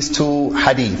these two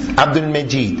hadith? Abdul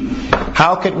Majid.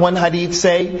 How could one hadith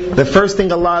say the first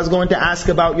thing Allah is going to ask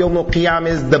about Yawm al-Qiyamah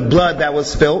is the blood that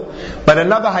was spilled, but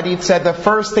another hadith said the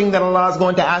first thing that Allah is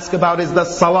going to ask about is the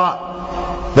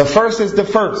salat. The first is the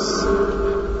first.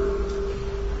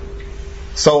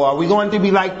 So are we going to be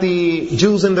like the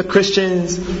Jews and the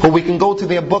Christians, who we can go to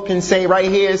their book and say, right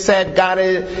here it said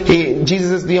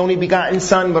Jesus is the only begotten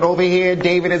Son, but over here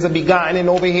David is a begotten, and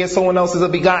over here someone else is a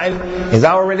begotten? Is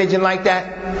our religion like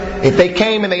that? If they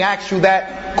came and they asked you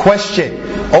that question,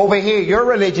 over here your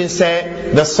religion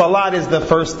said the salat is the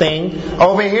first thing,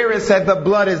 over here it said the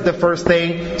blood is the first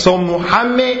thing, so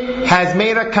Muhammad has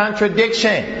made a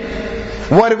contradiction.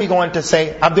 What are we going to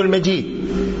say? Abdul Majid.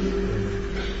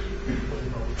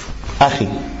 If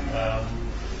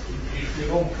you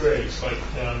don't pray, it's like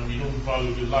you don't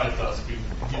value the life that's been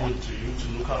given to you to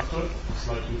look after. It's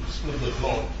like you spill the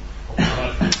blood of the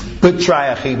life. Good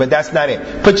try, Akhi, but that's not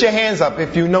it. Put your hands up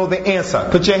if you know the answer.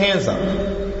 Put your hands up.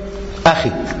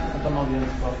 Akhi.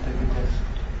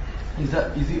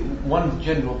 Is it one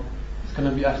general? It's going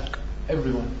to be asked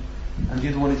everyone. And the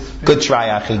other one is... Good try,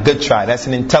 Akhi. Good try. That's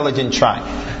an intelligent try.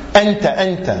 Anta.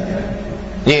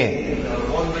 Yeah.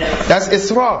 That's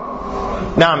Isra.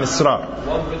 Naam, Isra.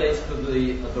 One relates to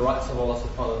the rights of Allah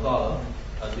subhanahu wa ta'ala,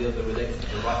 and the other relates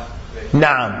to the rights of creation.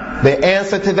 Naam. The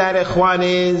answer to that, ikhwan,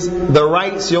 is the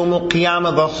rights, Yawm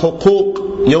al-Qiyamah, the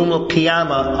huquq, Yawm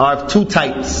al-Qiyamah, are of two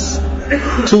types.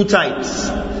 Two types.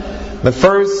 The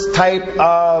first type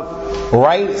of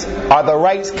rights are the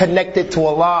rights connected to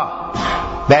Allah.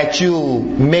 That you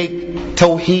make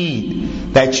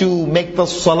tawheed, that you make the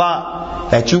salah,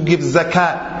 that you give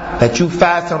zakat, that you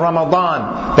fast in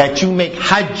Ramadan, that you make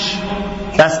hajj.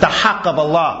 That's the haqq of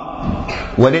Allah.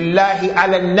 وَلِلَّهِ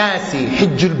عَلَى النَّاسِ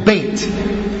حِجُّ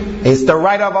الْبَيْتِ. It's the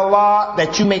right of Allah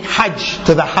that you make hajj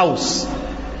to the house.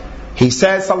 He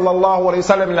says, sallallahu alayhi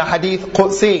wa sallam, in a hadith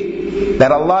Qudsi,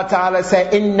 that Allah Ta'ala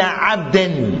said, إِنَّ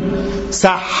عَبْدٍ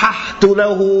سَحَحْتُ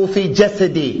لَهُ فِي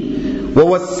جَسَدِي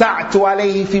وَوَسَّعْتُ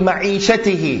عَلَيْهِ فِي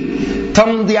مَعِيشَتِهِ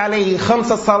تَمْضِي عَلَيْهِ 5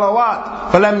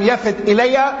 صَلَوَاتٍ فَلَمْ يَفِتْ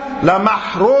إِلَيَّ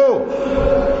لَمَحْرُومٌ.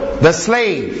 The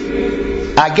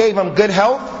slave, I gave him good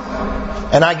health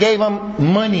and I gave him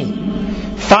money.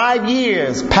 5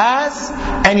 years pass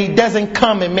and he doesn't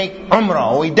come and make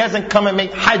umrah, or he doesn't come and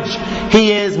make hajj.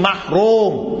 He is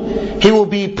mahroom. He will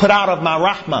be put out of my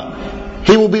rahmah.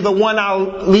 He will be the one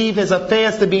I'll leave his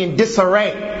affairs to be in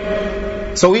disarray.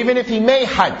 So even if he made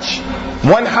hajj,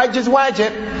 one hajj is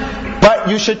wajib, but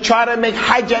you should try to make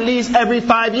hajj at least every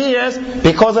 5 years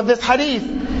because of this hadith.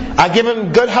 I give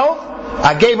him good health,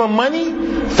 I gave him money,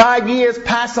 5 years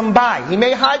pass him by. He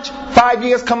made hajj, 5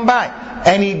 years come by,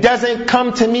 and he doesn't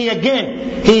come to me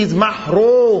again. He's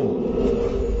mahroom.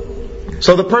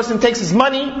 So the person takes his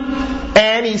money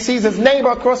and he sees his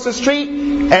neighbor across the street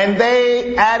and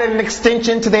they added an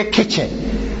extension to their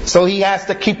kitchen. So he has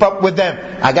to keep up with them.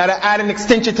 I gotta add an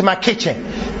extension to my kitchen.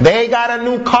 They got a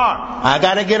new car, I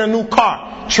gotta get a new car.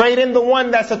 Trade in the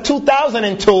one that's a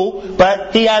 2002,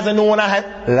 but he has a new one I had.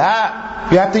 La.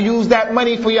 You have to use that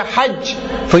money for your hajj,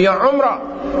 for your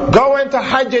umrah. Go into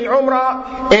hajj and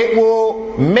umrah, it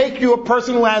will make you a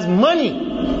person who has money.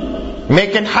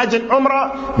 Making hajj and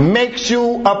umrah makes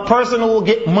you a person who will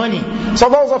get money. So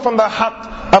those are from the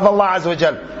haqq of Allah Azza wa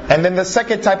Jal. And then the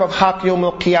second type of haqq Yawm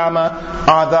al-Qiyamah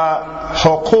are the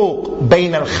huquq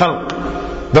bayn al-khalq.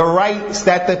 The rights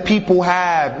that the people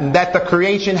have, that the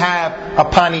creation have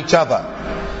upon each other.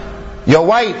 Your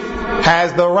wife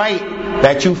has the right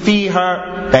that you feed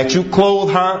her, that you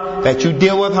clothe her, that you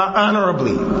deal with her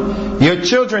honorably. Your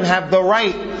children have the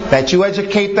right that you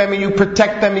educate them and you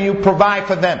protect them and you provide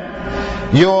for them.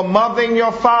 Your mother and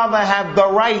your father have the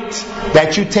right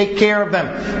that you take care of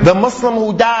them. The Muslim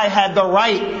who died had the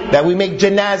right that we make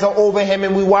janazah over him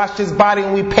and we wash his body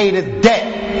and we pay his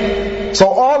debt. So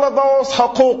all of those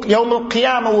huquq, Yawm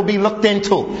al-Qiyamah, will be looked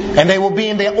into, and they will be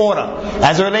in their order.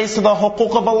 As it relates to the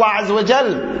huquq of Allah Azza wa Jal,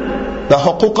 the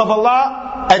huquq of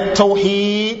Allah,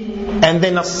 at-tawheed, and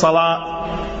then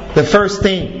as-salat. The first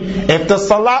thing, if the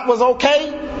salat was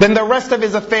okay, then the rest of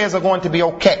his affairs are going to be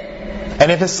okay.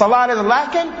 And if his salat is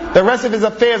lacking, the rest of his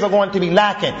affairs are going to be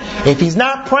lacking. If he's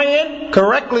not praying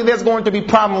correctly, there's going to be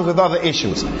problems with other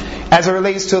issues. As it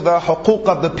relates to the huquq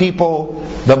of the people,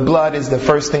 the blood is the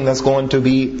first thing that's going to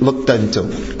be looked into.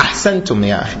 Ahsantum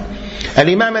ya akhi. And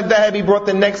Imam al-Dhahabi brought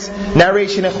the next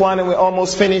narration, ikhwan, and we're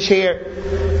almost finished here.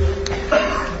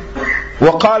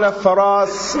 وقال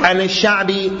فراس عن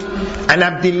الشعبي عن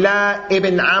عبد الله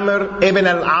ابن عمرو ابن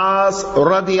العاص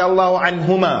رضي الله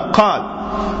عنهما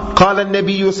قال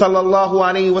النبي صلى الله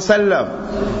عليه وسلم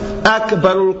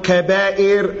أكبر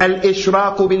الكبائر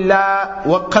الإشراك بالله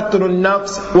وقتل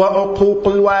النفس وعقوق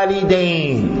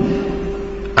الوالدين.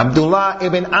 Abdullah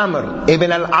ibn Amr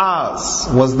ibn al-As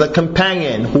was the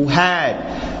companion who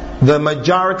had the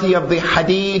majority of the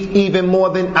hadith, even more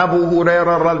than Abu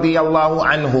Hurairah radiyallahu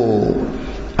anhu.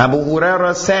 Abu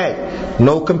Hurairah said,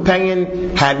 no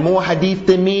companion had more hadith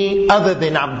than me other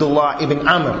than Abdullah ibn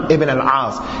Amr ibn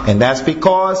al-As. And that's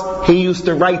because he used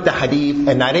to write the hadith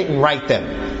and I didn't write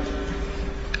them.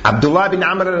 Abdullah ibn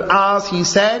Amr al-As, he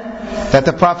said that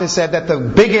the Prophet said that the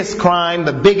biggest crime,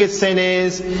 the biggest sin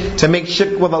is to make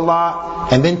shirk with Allah,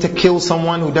 and then to kill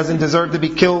someone who doesn't deserve to be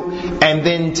killed, and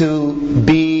then to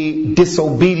be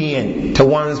disobedient to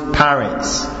one's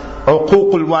parents.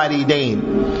 عقوق الوالدين.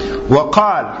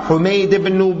 وقال حميد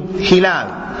بن هلال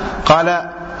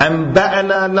قال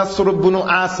أنبأنا نصر بن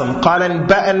عاصم قال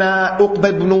أنبأنا عقبة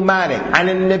بن مالك عن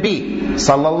النبي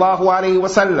صلى الله عليه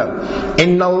وسلم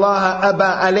إن الله أبى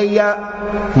علي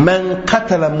من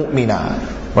قتل مؤمنا.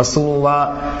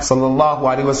 Rasulullah sallallahu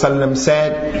alaihi wasallam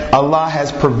said, Allah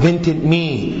has prevented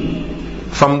me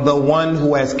from the one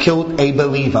who has killed a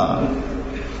believer.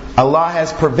 Allah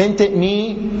has prevented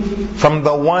me from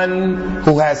the one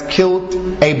who has killed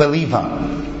a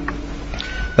believer.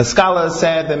 The scholars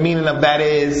said the meaning of that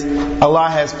is, Allah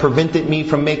has prevented me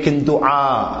from making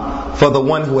dua for the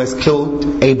one who has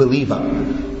killed a believer.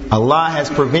 Allah has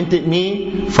prevented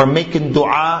me from making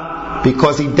dua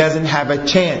because He doesn't have a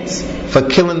chance for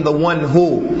killing the one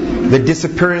who the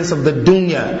disappearance of the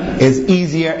dunya is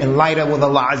easier and lighter with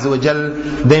Allah Azza wa Jal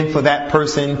than for that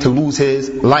person to lose his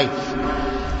life.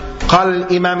 قال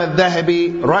الإمام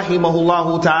الذهبي رحمه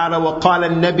الله تعالى وقال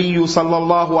النبي صلى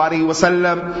الله عليه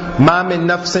وسلم ما من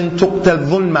نفس تقتل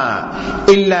ظلما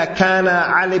إلا كان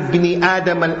على ابن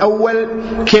آدم الأول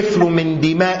كفل من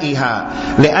دمائها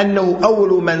لأنه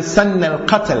أول من سن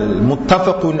القتل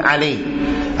متفق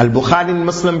عليه. Al-Bukhari and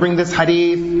Muslim bring this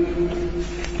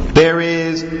hadith. There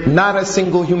is not a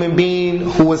single human being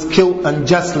who was killed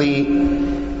unjustly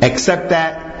except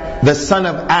that the son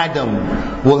of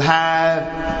Adam will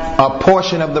have a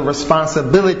portion of the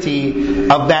responsibility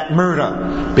of that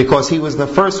murder, because he was the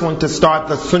first one to start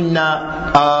the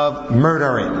sunnah of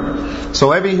murdering.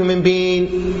 So every human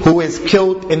being who is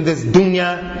killed in this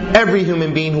dunya, every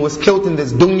human being who was killed in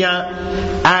this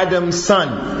dunya, Adam's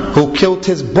son who killed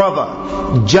his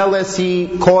brother,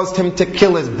 jealousy caused him to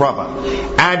kill his brother.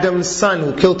 Adam's son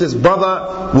who killed his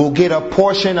brother will get a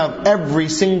portion of every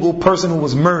single person who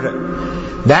was murdered.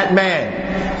 That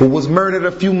man who was murdered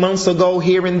a few months ago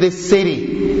here in this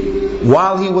city,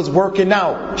 while he was working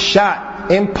out, shot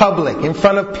in public, in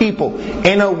front of people,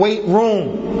 in a weight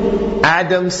room,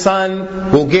 Adam's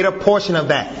son will get a portion of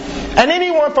that. And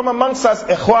anyone from amongst us,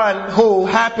 ikhwan, who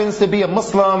happens to be a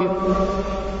Muslim,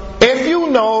 if you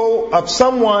know of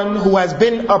someone who has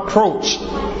been approached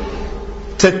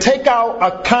to take out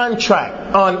a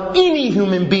contract on any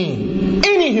human being,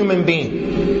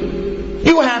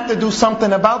 you have to do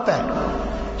something about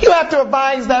that. You have to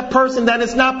advise that person that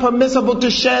it's not permissible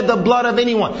to shed the blood of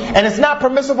anyone. And it's not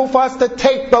permissible for us to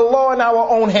take the law in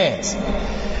our own hands.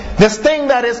 This thing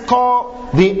that is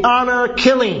called the honor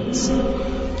killings.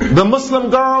 The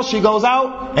Muslim girl, she goes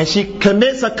out and she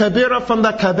commits a kabira from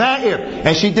the kaba'ir,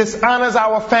 and she dishonors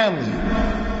our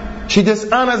family. She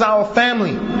dishonors our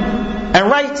family. And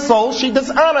right so, she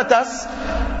dishonored us.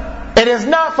 It is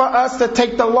not for us to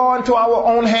take the law into our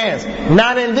own hands.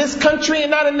 Not in this country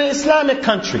and not in the Islamic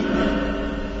country.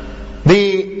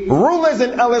 The rulers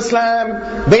in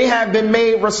Al-Islam, they have been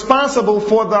made responsible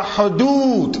for the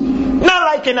hudud. Not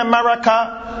like in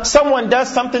America. Someone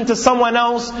does something to someone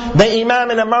else. The imam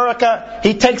in America,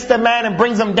 he takes the man and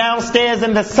brings him downstairs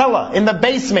in the cellar, in the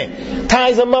basement,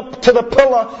 ties him up to the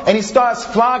pillar, and he starts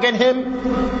flogging him.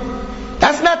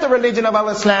 That's not the religion of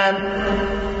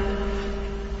Al-Islam.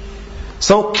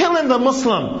 So killing the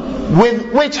Muslim,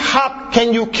 with which haq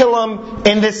can you kill him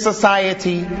in this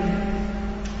society?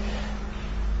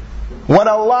 What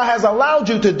Allah has allowed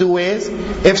you to do is,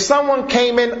 if someone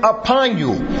came in upon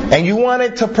you and you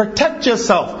wanted to protect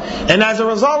yourself, and as a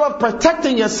result of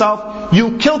protecting yourself,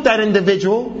 you killed that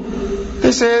individual,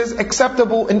 This is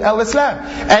acceptable in al-Islam.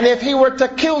 And if he were to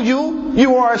kill you,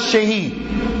 you are a shaheed.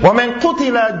 وَمَنْ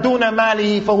قُتِلَ دُونَ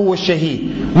مَالِهِ فَهُوَ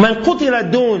الشَّهِيدُ وَمَنْ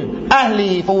قُتِلَ دُونَ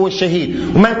أَهْلِهِ فَهُوَ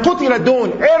الشَّهِيدُ وَمَنْ قُتِلَ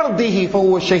دُونَ عِرْضِهِ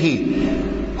فَهُوَ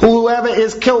الشَّهِيدُ. Whoever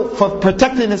is killed for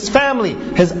protecting his family,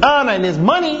 his honor and his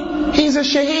money, he's a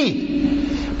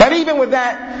shaheed. But even with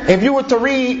that, if you were to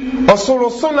read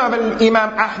Usul Sunnah of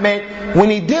Imam Ahmed, when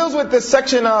he deals with this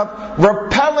section of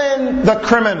repelling the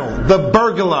criminal, the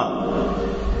burglar,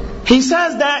 he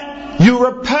says that you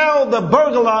repel the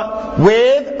burglar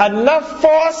with enough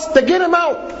force to get him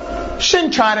out.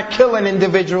 Shouldn't try to kill an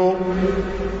individual.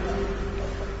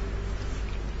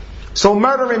 So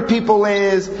murdering people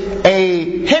is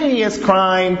a heinous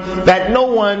crime that no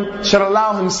one should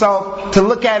allow himself to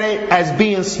look at it as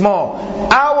being small.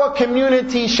 Our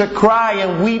community should cry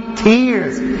and weep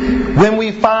tears when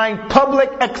we find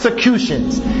public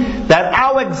executions. That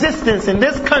our existence in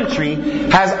this country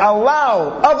has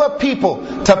allowed other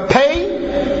people to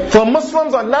pay for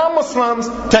Muslims or non-Muslims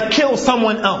to kill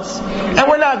someone else. And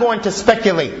we're not going to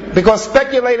speculate, because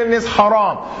speculating is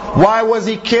haram. Why was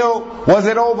he killed? Was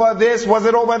it over this? Was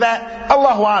it over that?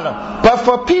 Allahu Alam. But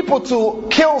for people to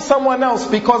kill someone else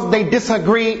because they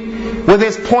disagree with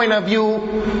his point of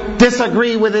view,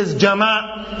 disagree with his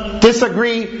jama'at,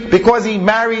 disagree because he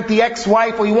married the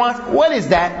ex-wife or he wants, what is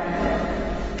that?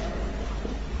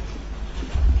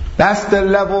 That's the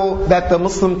level that the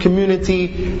Muslim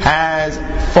community has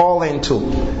fallen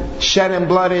to. Shedding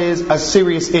blood is a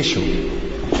serious issue.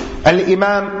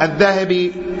 Al-Imam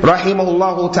Al-Dhahabi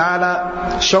rahimahullah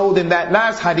ta'ala showed in that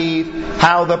last hadith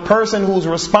how the person who's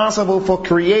responsible for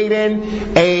creating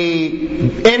a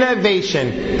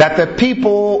innovation that the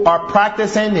people are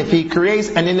practicing, if he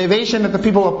creates an innovation that the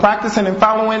people are practicing and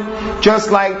following, just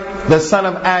like the son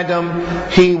of Adam,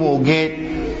 he will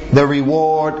get the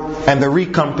reward and the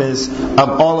recompense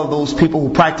of all of those people who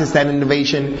practice that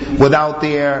innovation without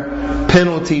their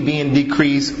penalty being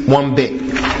decreased one bit.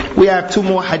 We have 2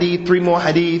 more hadith, 3 more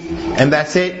hadith, and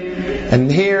that's it. And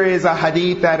here is a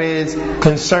hadith that is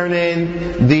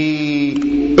concerning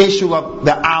the issue of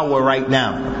the hour right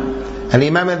now. And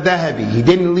Imam Al-Dhahabi, he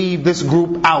didn't leave this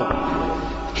group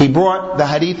out. He brought the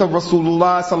hadith of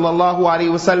Rasulullah sallallahu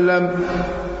alaihi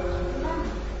wasallam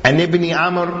عن ابن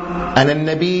عمرو أن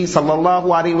النبي صلى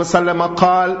الله عليه وسلم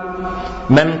قال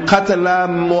من قتل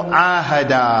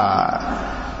معاهدا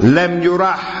لم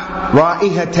يرح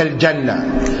رائحة الجنة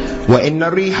وإن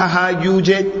ريحها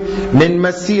يوجد من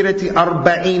مسيرة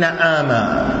 40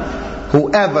 عاما.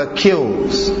 Whoever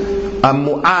kills a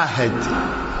mu'ahad,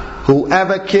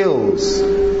 whoever kills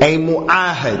a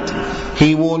mu'ahad,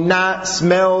 he will not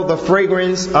smell the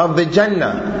fragrance of the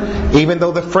Jannah, even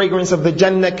though the fragrance of the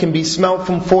Jannah can be smelled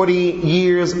from 40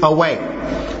 years away.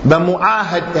 The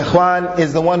mu'ahad, ikhwan,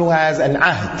 is the one who has an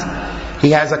ahd.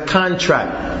 He has a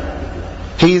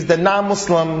contract. He is the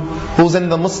non-Muslim who's in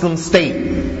the Muslim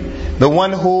state. The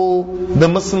one who the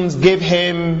Muslims give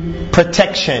him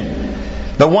protection.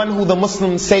 The one who the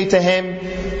Muslims say to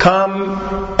him,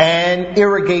 come and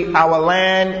irrigate our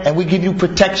land and we give you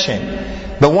protection.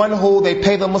 The one who they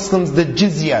pay the Muslims the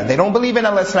jizya. They don't believe in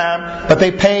al-Islam, but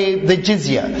they pay the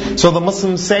jizya. So the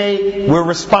Muslims say, we're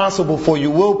responsible for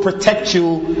you. We'll protect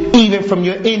you even from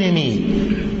your enemy.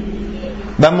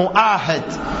 The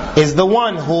mu'ahad is the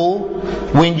one who,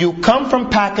 when you come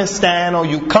from Pakistan, or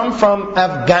you come from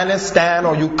Afghanistan,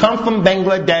 or you come from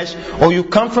Bangladesh, or you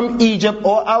come from Egypt,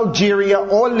 or Algeria,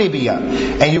 or Libya,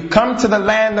 and you come to the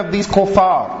land of these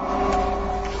kuffar,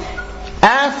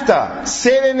 after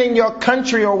sitting in your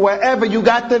country or wherever you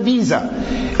got the visa,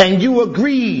 and you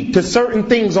agreed to certain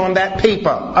things on that paper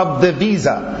of the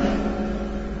visa,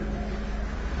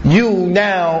 you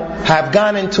now have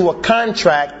gone into a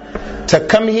contract to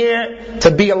come here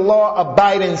to be a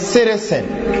law-abiding citizen.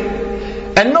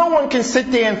 And no one can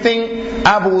sit there and think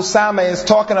Abu Usama is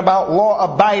talking about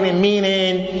law-abiding,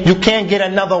 meaning you can't get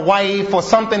another wife or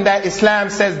something that Islam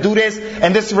says do this,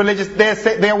 and this religious,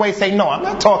 their way say no. I'm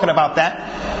not talking about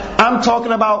that. I'm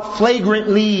talking about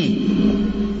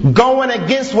flagrantly going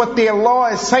against what their law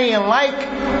is saying,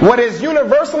 like what is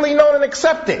universally known and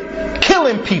accepted.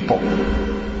 Killing people,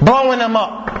 blowing them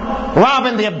up,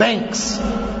 robbing their banks.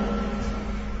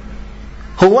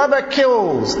 Whoever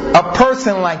kills a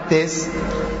person like this,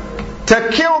 to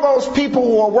kill those people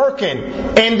who are working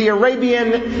in the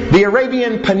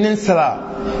Arabian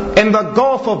Peninsula, in the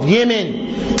Gulf of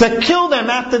Yemen, to kill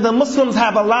them after the Muslims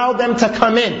have allowed them to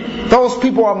come in. Those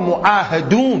people are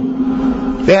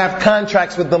mu'ahadun. They have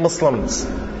contracts with the Muslims.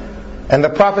 And the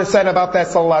Prophet said about that,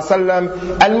 sallallahu alaihi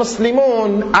wasallam,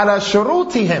 al-Muslimun ala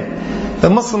shurutihim. The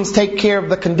Muslims take care of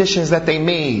the conditions that they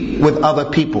made with other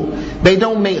people. They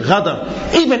don't make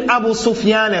ghadr. Even Abu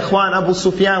Sufyan, Abu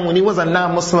Sufyan, when he was a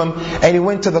non-Muslim and he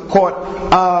went to the court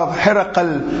of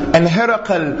Herakl, and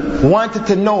Herakl wanted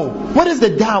to know, what is the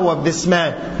da'wah of this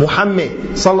man, Muhammad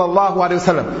sallallahu alaihi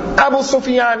wasallam? Abu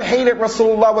Sufyan hated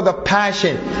Rasulullah with a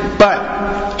passion,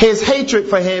 but his hatred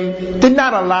for him did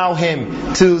not allow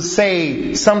him to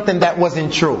say something that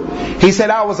wasn't true. He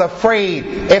said, I was afraid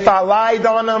if I lied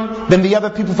on him, then the other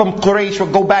people from Quraysh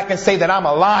would go back and say that I'm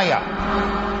a liar.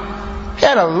 He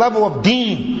had a level of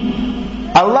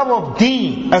deen,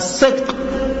 a sidq.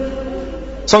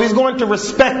 So he's going to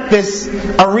respect this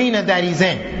arena that he's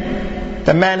in.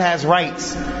 The man has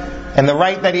rights. And the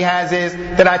right that he has is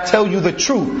that I tell you the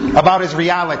truth about his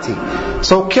reality.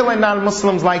 So killing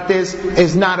non-Muslims like this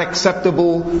is not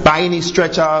acceptable by any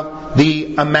stretch of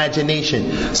the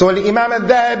imagination. So the Imam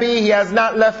al-Dhahabi, he has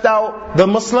not left out the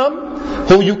Muslim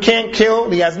who you can't kill.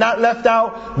 He has not left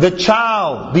out the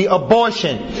child, the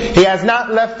abortion. He has not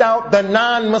left out the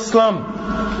non-Muslim.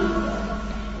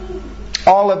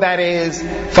 All of that is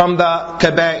from the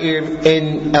kaba'ir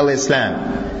in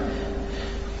al-Islam.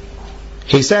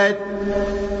 He said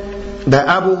that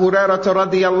Abu Hurairah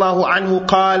radiyallahu anhu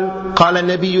قال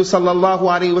النبي صلى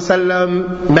الله عليه وسلم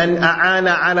من أعان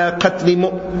على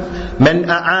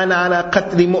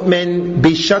قتل مؤمن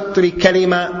بشطر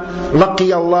كلمة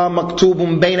لقي الله مكتوب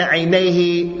بين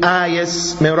عينيه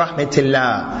آيس من رحمة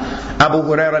الله. Abu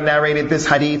Hurairah narrated this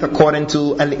hadith according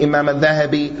to Al-Imam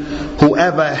al-Dhahabi.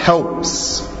 Whoever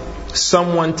helps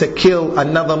someone to kill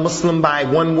another Muslim by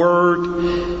one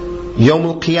word, Yawm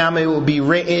al-Qiyamah will be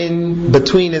written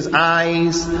between his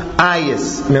eyes,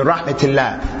 ayas min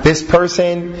rahmatillah. This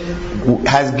person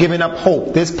has given up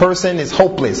hope. This person is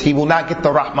hopeless. He will not get the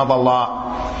rahmah of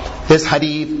Allah. This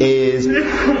hadith is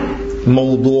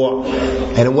mawdu',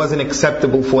 and it wasn't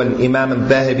acceptable for an Imam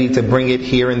al-Dhahabi to bring it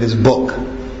here in this book.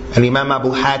 And Imam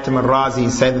Abu Hatim al-Razi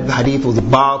said that the hadith was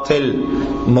batil,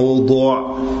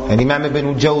 mawdu'. And Imam Ibn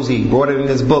al-Jawzi brought it in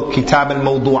his book, Kitab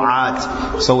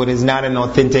al-Mawdu'at. So it is not an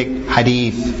authentic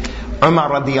hadith. Umar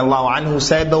radiyallahu anhu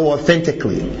said though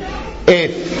authentically,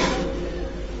 if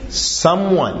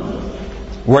someone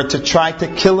were to try to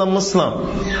kill a Muslim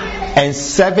and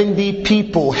 70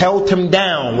 people held him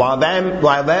down while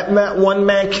that one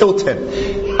man killed him,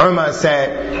 Umar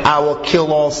said, I will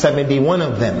kill all 71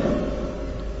 of them.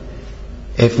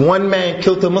 If one man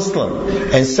killed a Muslim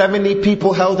and 70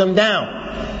 people held him down,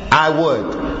 I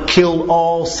would kill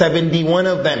all 71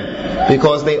 of them,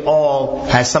 because they all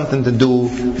had something to do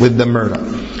with the murder.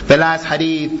 The last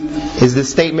hadith is the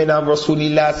statement of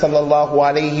Rasulullah sallallahu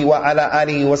alayhi wa ala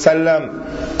alihi wa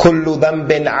sallam, kullu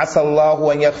dhanbin asa Allahu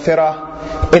an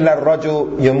yaghfirah illa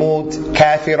ar-rajul yamut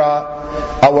kafira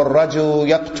aw ar-rajul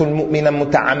yaqtul mu'mina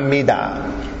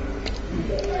muta'ammida.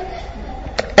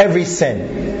 Every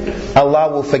sin,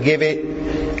 Allah will forgive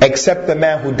it, except the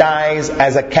man who dies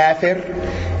as a kafir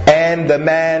and the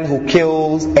man who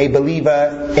kills a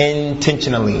believer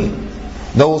intentionally.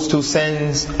 Those two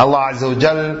sins, Allah Azza wa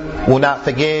Jal will not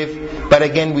forgive. But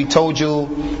again, we told you,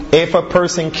 if a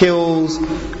person kills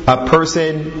a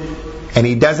person and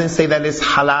he doesn't say that it's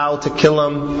halal to kill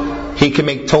him, he can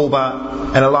make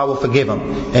tawbah and Allah will forgive him.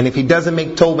 And if he doesn't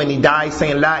make tawbah and he dies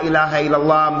saying La ilaha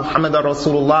illallah Muhammadur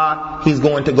Rasulullah, he's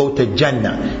going to go to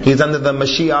Jannah. He's under the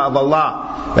Mashiach of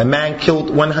Allah. The man killed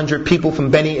 100 people from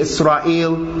Bani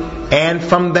Israel, and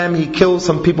from them he killed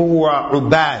some people who are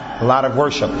ubad, a lot of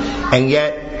worship. And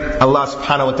yet Allah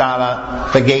subhanahu wa ta'ala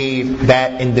forgave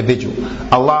that individual.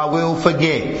 Allah will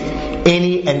forgive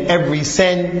any and every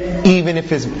sin, even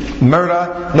if it's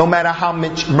murder, no matter how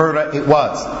much murder it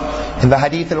was. In the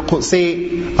Hadith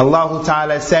al-Qudsi, Allah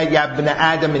Ta'ala said, Ya ibn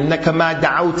Adam, innaka ma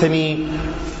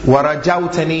da'awtani wa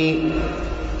rajawtani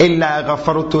illa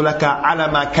ghafartu laka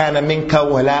ala ma kana minka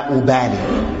wa la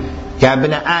ubali. Ya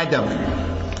ibn Adam,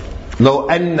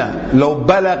 لو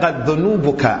بلغت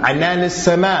ذنوبك عنان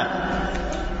السماء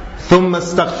ثم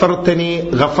استغفرتني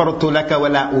غفرت لك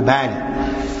ولا أبالي.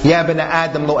 يا ابن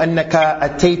آدم لو أنك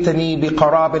أتيتني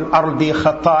بقراب الأرض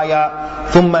خطايا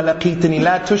ثم لقيتني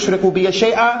لا تشرك بي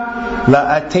شيئا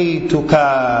لأتيتك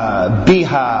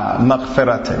بها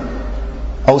مغفرة.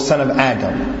 O son of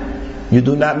Adam, you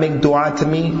do not make dua to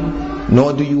me,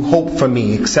 nor do you hope for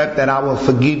me, except that I will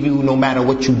forgive you no matter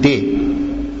what you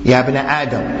did. Ya ibn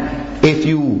Adam, if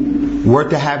you were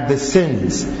to have the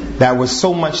sins that were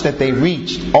so much that they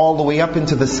reached all the way up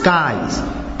into the skies,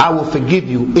 I will forgive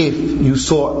you if you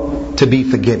sought to be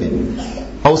forgiven.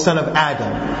 O son of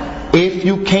Adam, if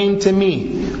you came to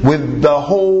me with the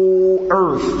whole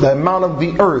earth, the amount of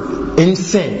the earth in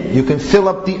sin. You can fill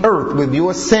up the earth with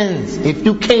your sins if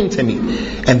you came to me.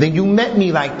 And then you met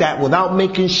me like that without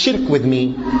making shirk with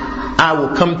me. I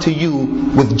will come to you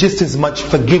with just as much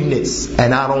forgiveness.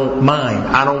 And I don't mind.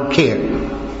 I don't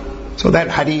care. So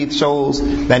that hadith shows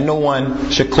that no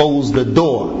one should close the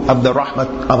door of the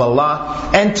rahmah of Allah.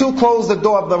 And to close the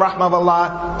door of the rahmah of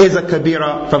Allah is a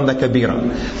kabira from the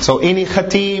kabira. So any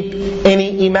khatib,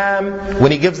 any imam,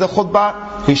 when he gives the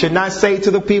khutbah, he should not say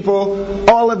to the people,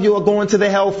 all of you are going to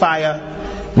the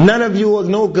hellfire. None of you are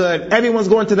no good. Everyone's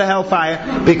going to the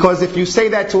hellfire. Because if you say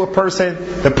that to a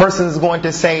person, the person is going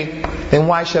to say, then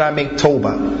why should I make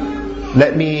tawbah?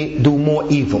 Let me do more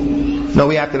evil. No,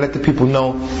 we have to let the people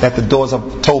know that the doors of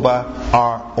Tawbah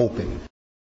are open.